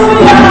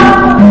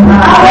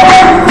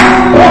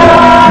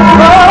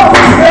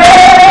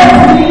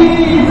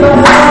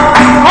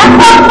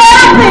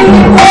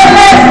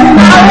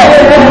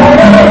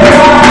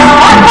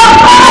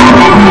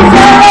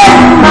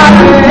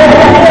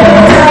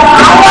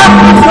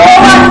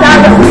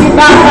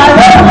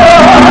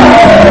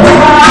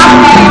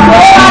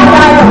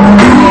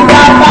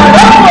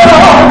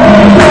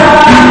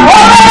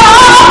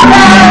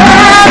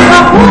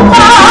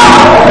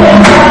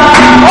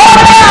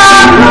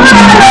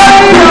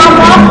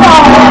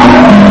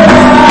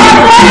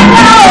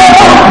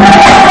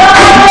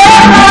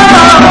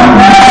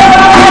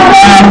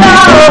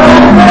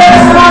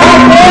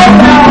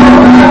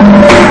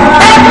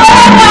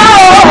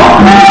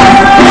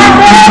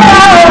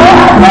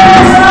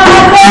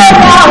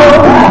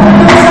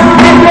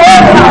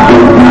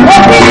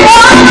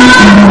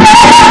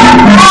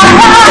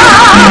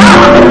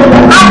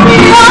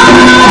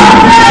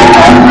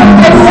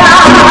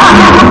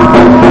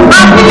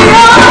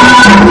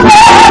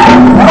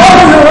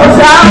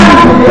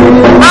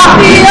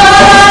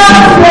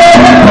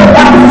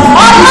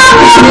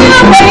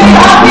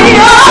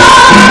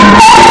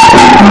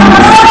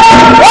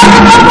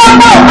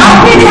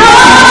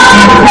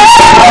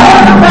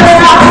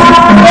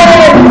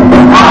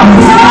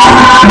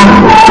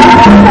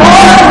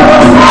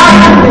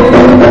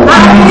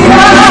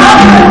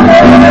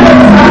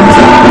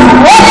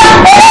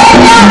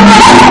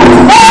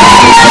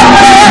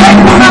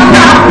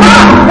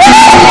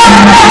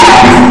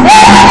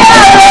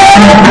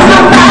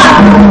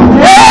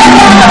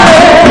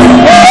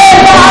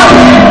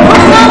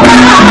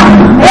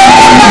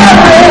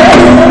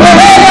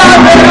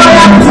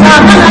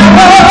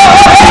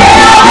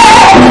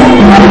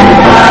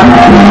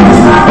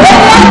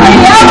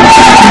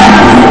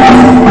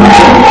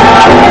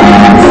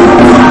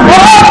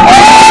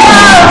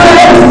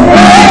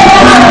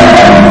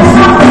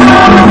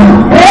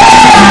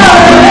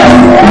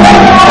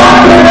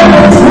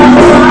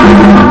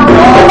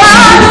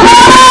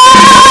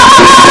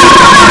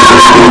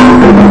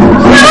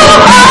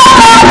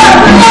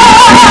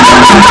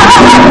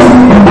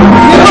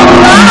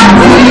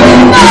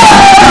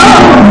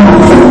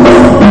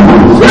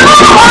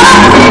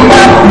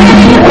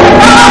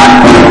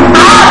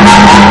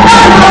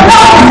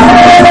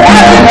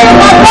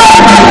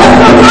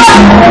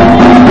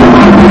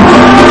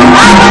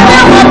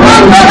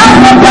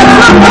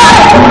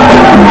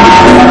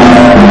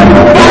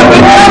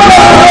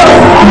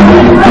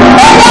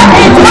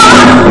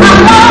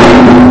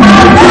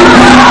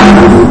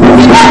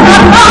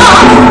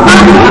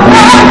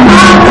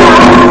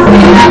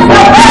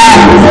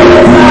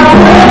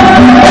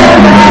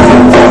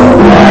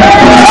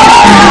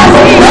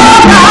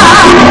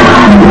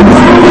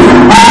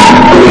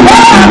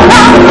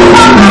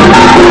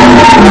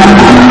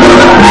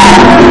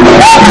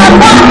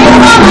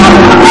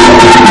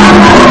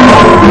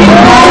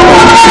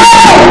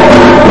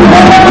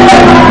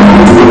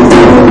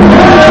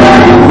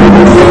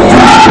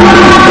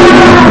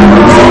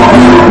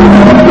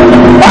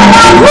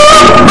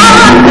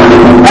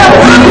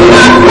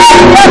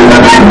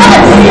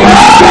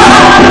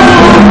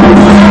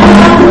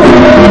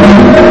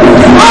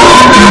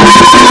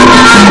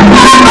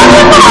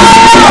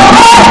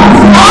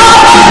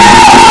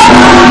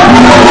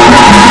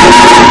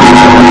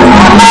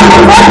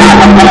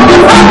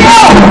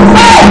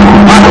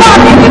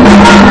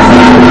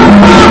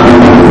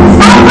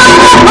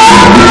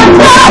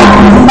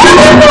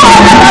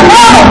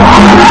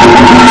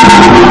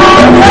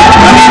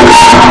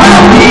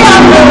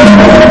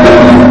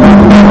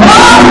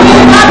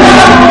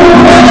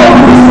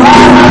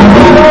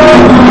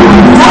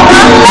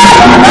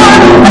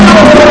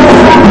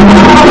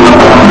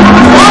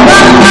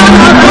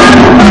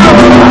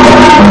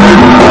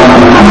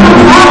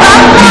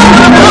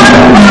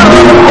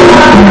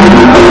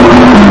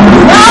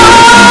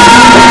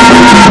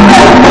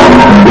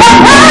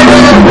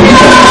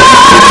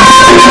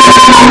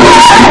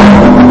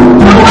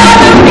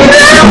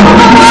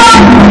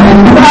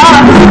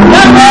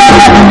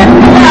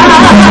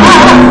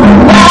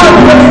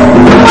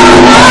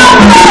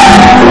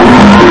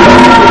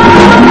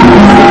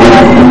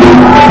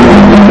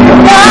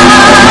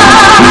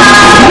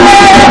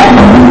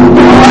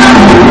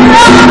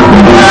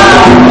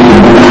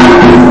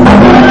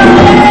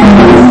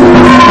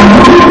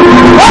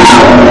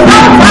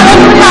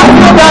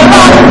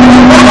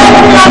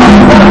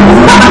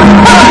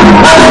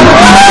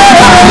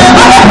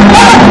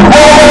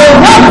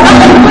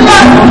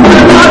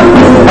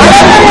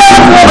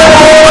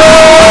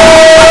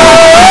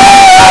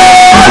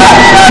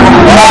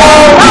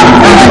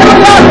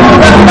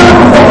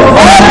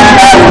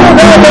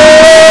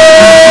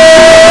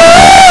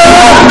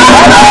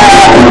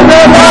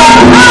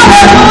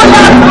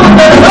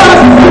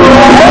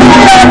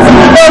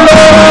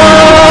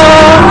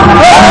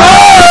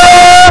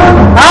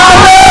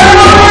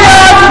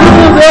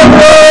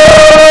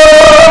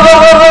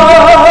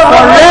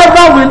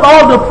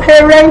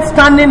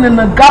 Standing in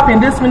the gap in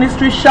this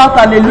ministry, shout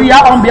hallelujah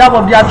on behalf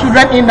of their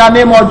children in the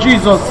name of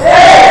Jesus.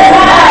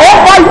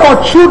 Over your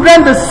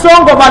children, the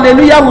song of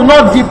hallelujah will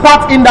not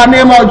depart in the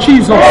name of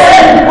Jesus.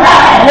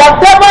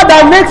 Whatever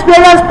that makes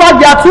parents pat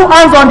their two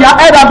hands on their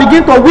head and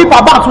begin to weep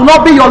about will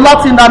not be your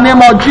lot in the name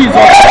of Jesus.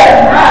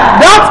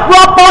 That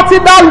property,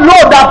 that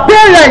load that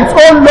parents,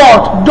 oh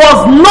Lord,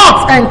 does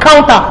not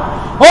encounter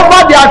over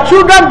their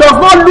children, does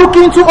not look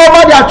into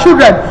over their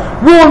children,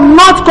 will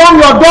not come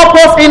your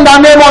doorpost in the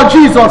name of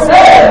Jesus.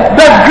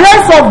 The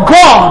grace of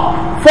God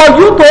for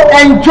you to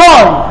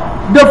enjoy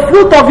the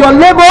fruit of your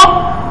labor,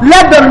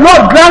 let the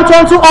Lord grant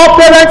unto all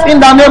parents in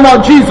the name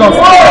of Jesus.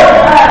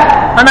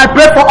 And I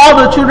pray for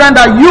all the children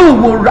that you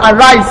will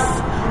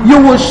arise, you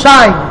will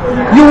shine,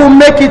 you will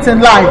make it in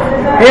life.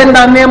 In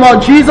the name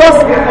of Jesus,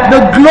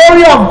 the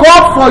glory of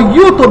God for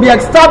you to be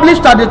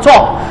established at the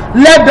top,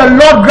 let the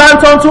Lord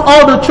grant unto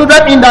all the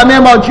children in the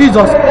name of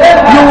Jesus.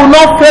 You will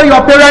not fail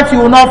your parents,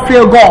 you will not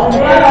fail God.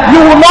 You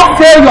will not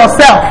fail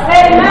yourself.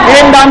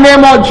 In the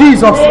name of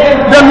Jesus,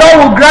 the Lord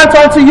will grant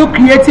unto you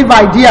creative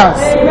ideas.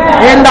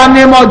 In the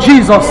name of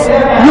Jesus,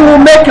 you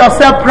will make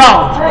yourself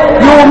proud.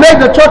 You will make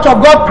the church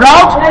of God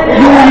proud.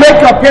 You will make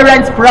your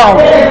parents proud.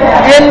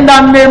 In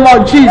the name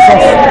of Jesus,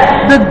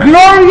 the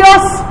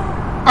glorious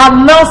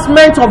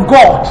announcement of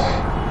God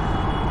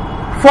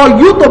for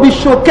you to be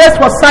showcased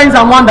for signs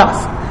and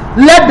wonders,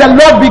 let the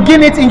Lord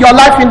begin it in your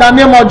life in the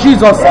name of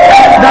Jesus.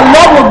 The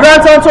Lord will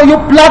grant unto you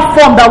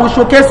platform that will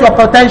showcase your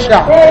potential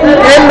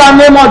in the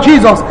name of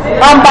Jesus.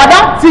 And by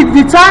that,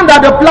 the time that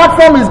the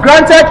platform is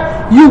granted,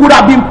 you would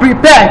have been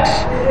prepared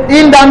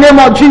in the name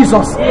of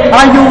Jesus,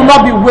 and you will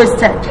not be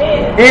wasted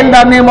in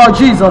the name of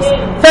Jesus.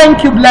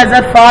 Thank you,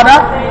 blessed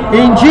Father.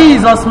 In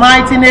Jesus'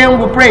 mighty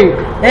name we pray.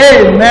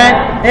 Amen.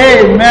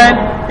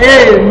 Amen.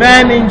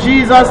 Amen. In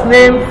Jesus'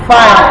 name,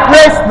 fire.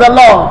 Praise the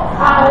Lord.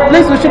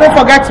 Please, we shouldn't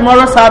forget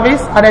tomorrow's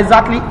service at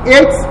exactly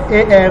 8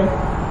 a.m.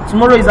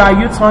 Tomorrow is our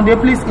Youth Sunday.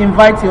 Please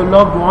invite your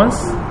loved ones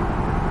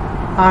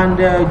and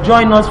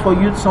join us for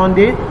Youth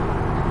Sunday.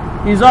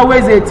 It's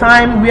always a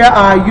time where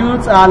our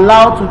youth are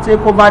allowed to take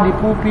over the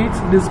pulpit,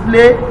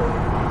 display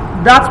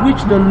that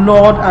which the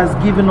Lord has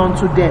given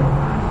unto them.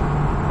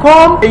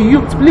 Come, a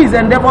youth, please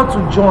endeavor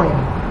to join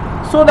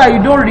so that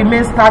you don't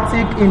remain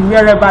static in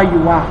wherever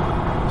you are,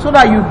 so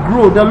that you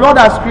grow. The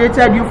Lord has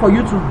created you for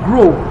you to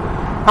grow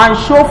and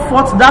show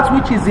forth that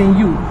which is in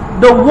you.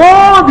 The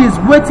world is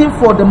waiting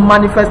for the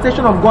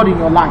manifestation of God in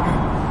your life.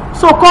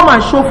 So come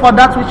and show forth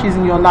that which is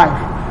in your life.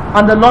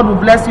 And the Lord will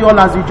bless you all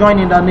as you join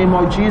in the name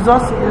of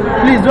Jesus.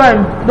 Please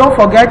don't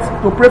forget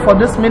to pray for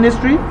this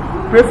ministry.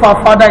 Pray for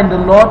our Father in the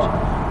Lord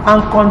and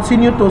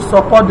continue to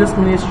support this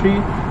ministry.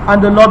 And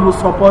the Lord will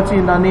support you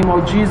in the name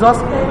of Jesus.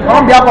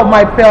 On behalf of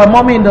my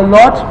mommy in the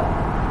Lord,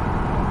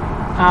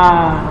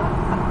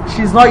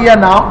 she's not here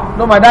now.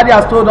 No, my daddy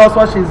has told us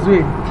what she's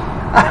doing.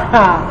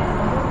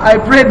 I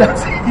pray that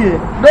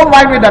don't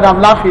mind me that I'm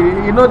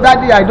laughing. You know,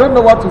 daddy, I don't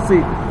know what to say.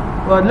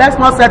 But let's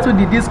not settle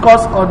the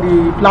discourse on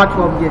the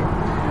platform here.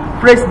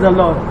 Praise the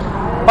Lord.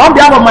 On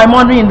behalf of my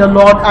mommy in the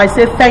Lord, I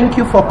say thank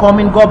you for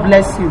coming. God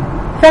bless you.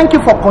 Thank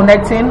you for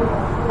connecting.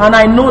 And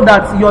I know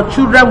that your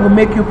children will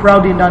make you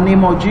proud in the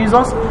name of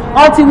Jesus.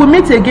 Until we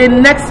meet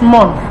again next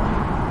month.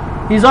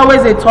 It's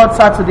always a third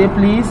Saturday,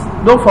 please.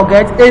 Don't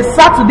forget. A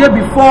Saturday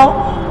before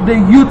the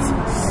Youth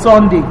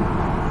Sunday.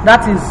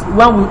 That is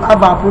when we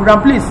have our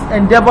program. Please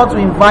endeavor to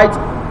invite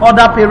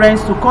other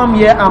parents to come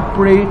here and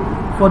pray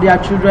for their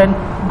children.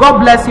 God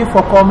bless you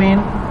for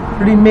coming.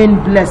 Remain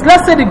blessed.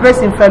 Let's say the grace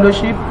in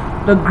fellowship.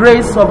 The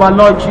grace of our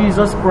Lord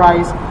Jesus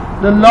Christ,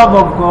 the love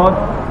of God,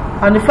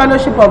 and the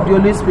fellowship of the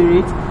Holy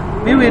Spirit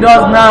be with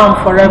us now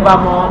and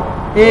forevermore.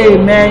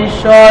 Amen.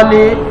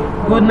 Surely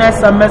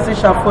goodness and mercy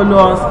shall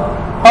follow us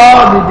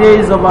all the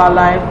days of our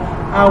life,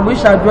 and we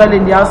shall dwell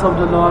in the house of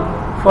the Lord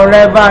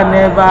forever and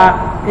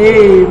ever.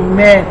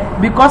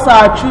 Amen. Because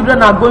our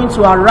children are going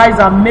to arise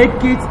and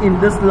make it in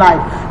this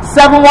life.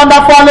 7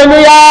 wonderful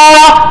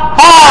hallelujah.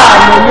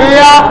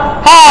 Hallelujah.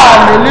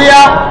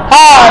 Hallelujah.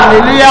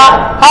 Hallelujah.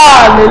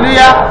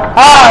 Hallelujah.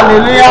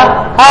 Hallelujah.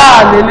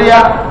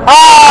 Hallelujah.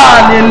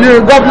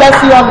 Hallelujah. God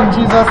bless you all in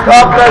Jesus.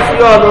 God bless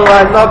you all.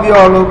 I love you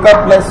all.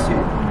 God bless you.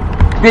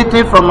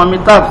 Greeting from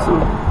Amitabh.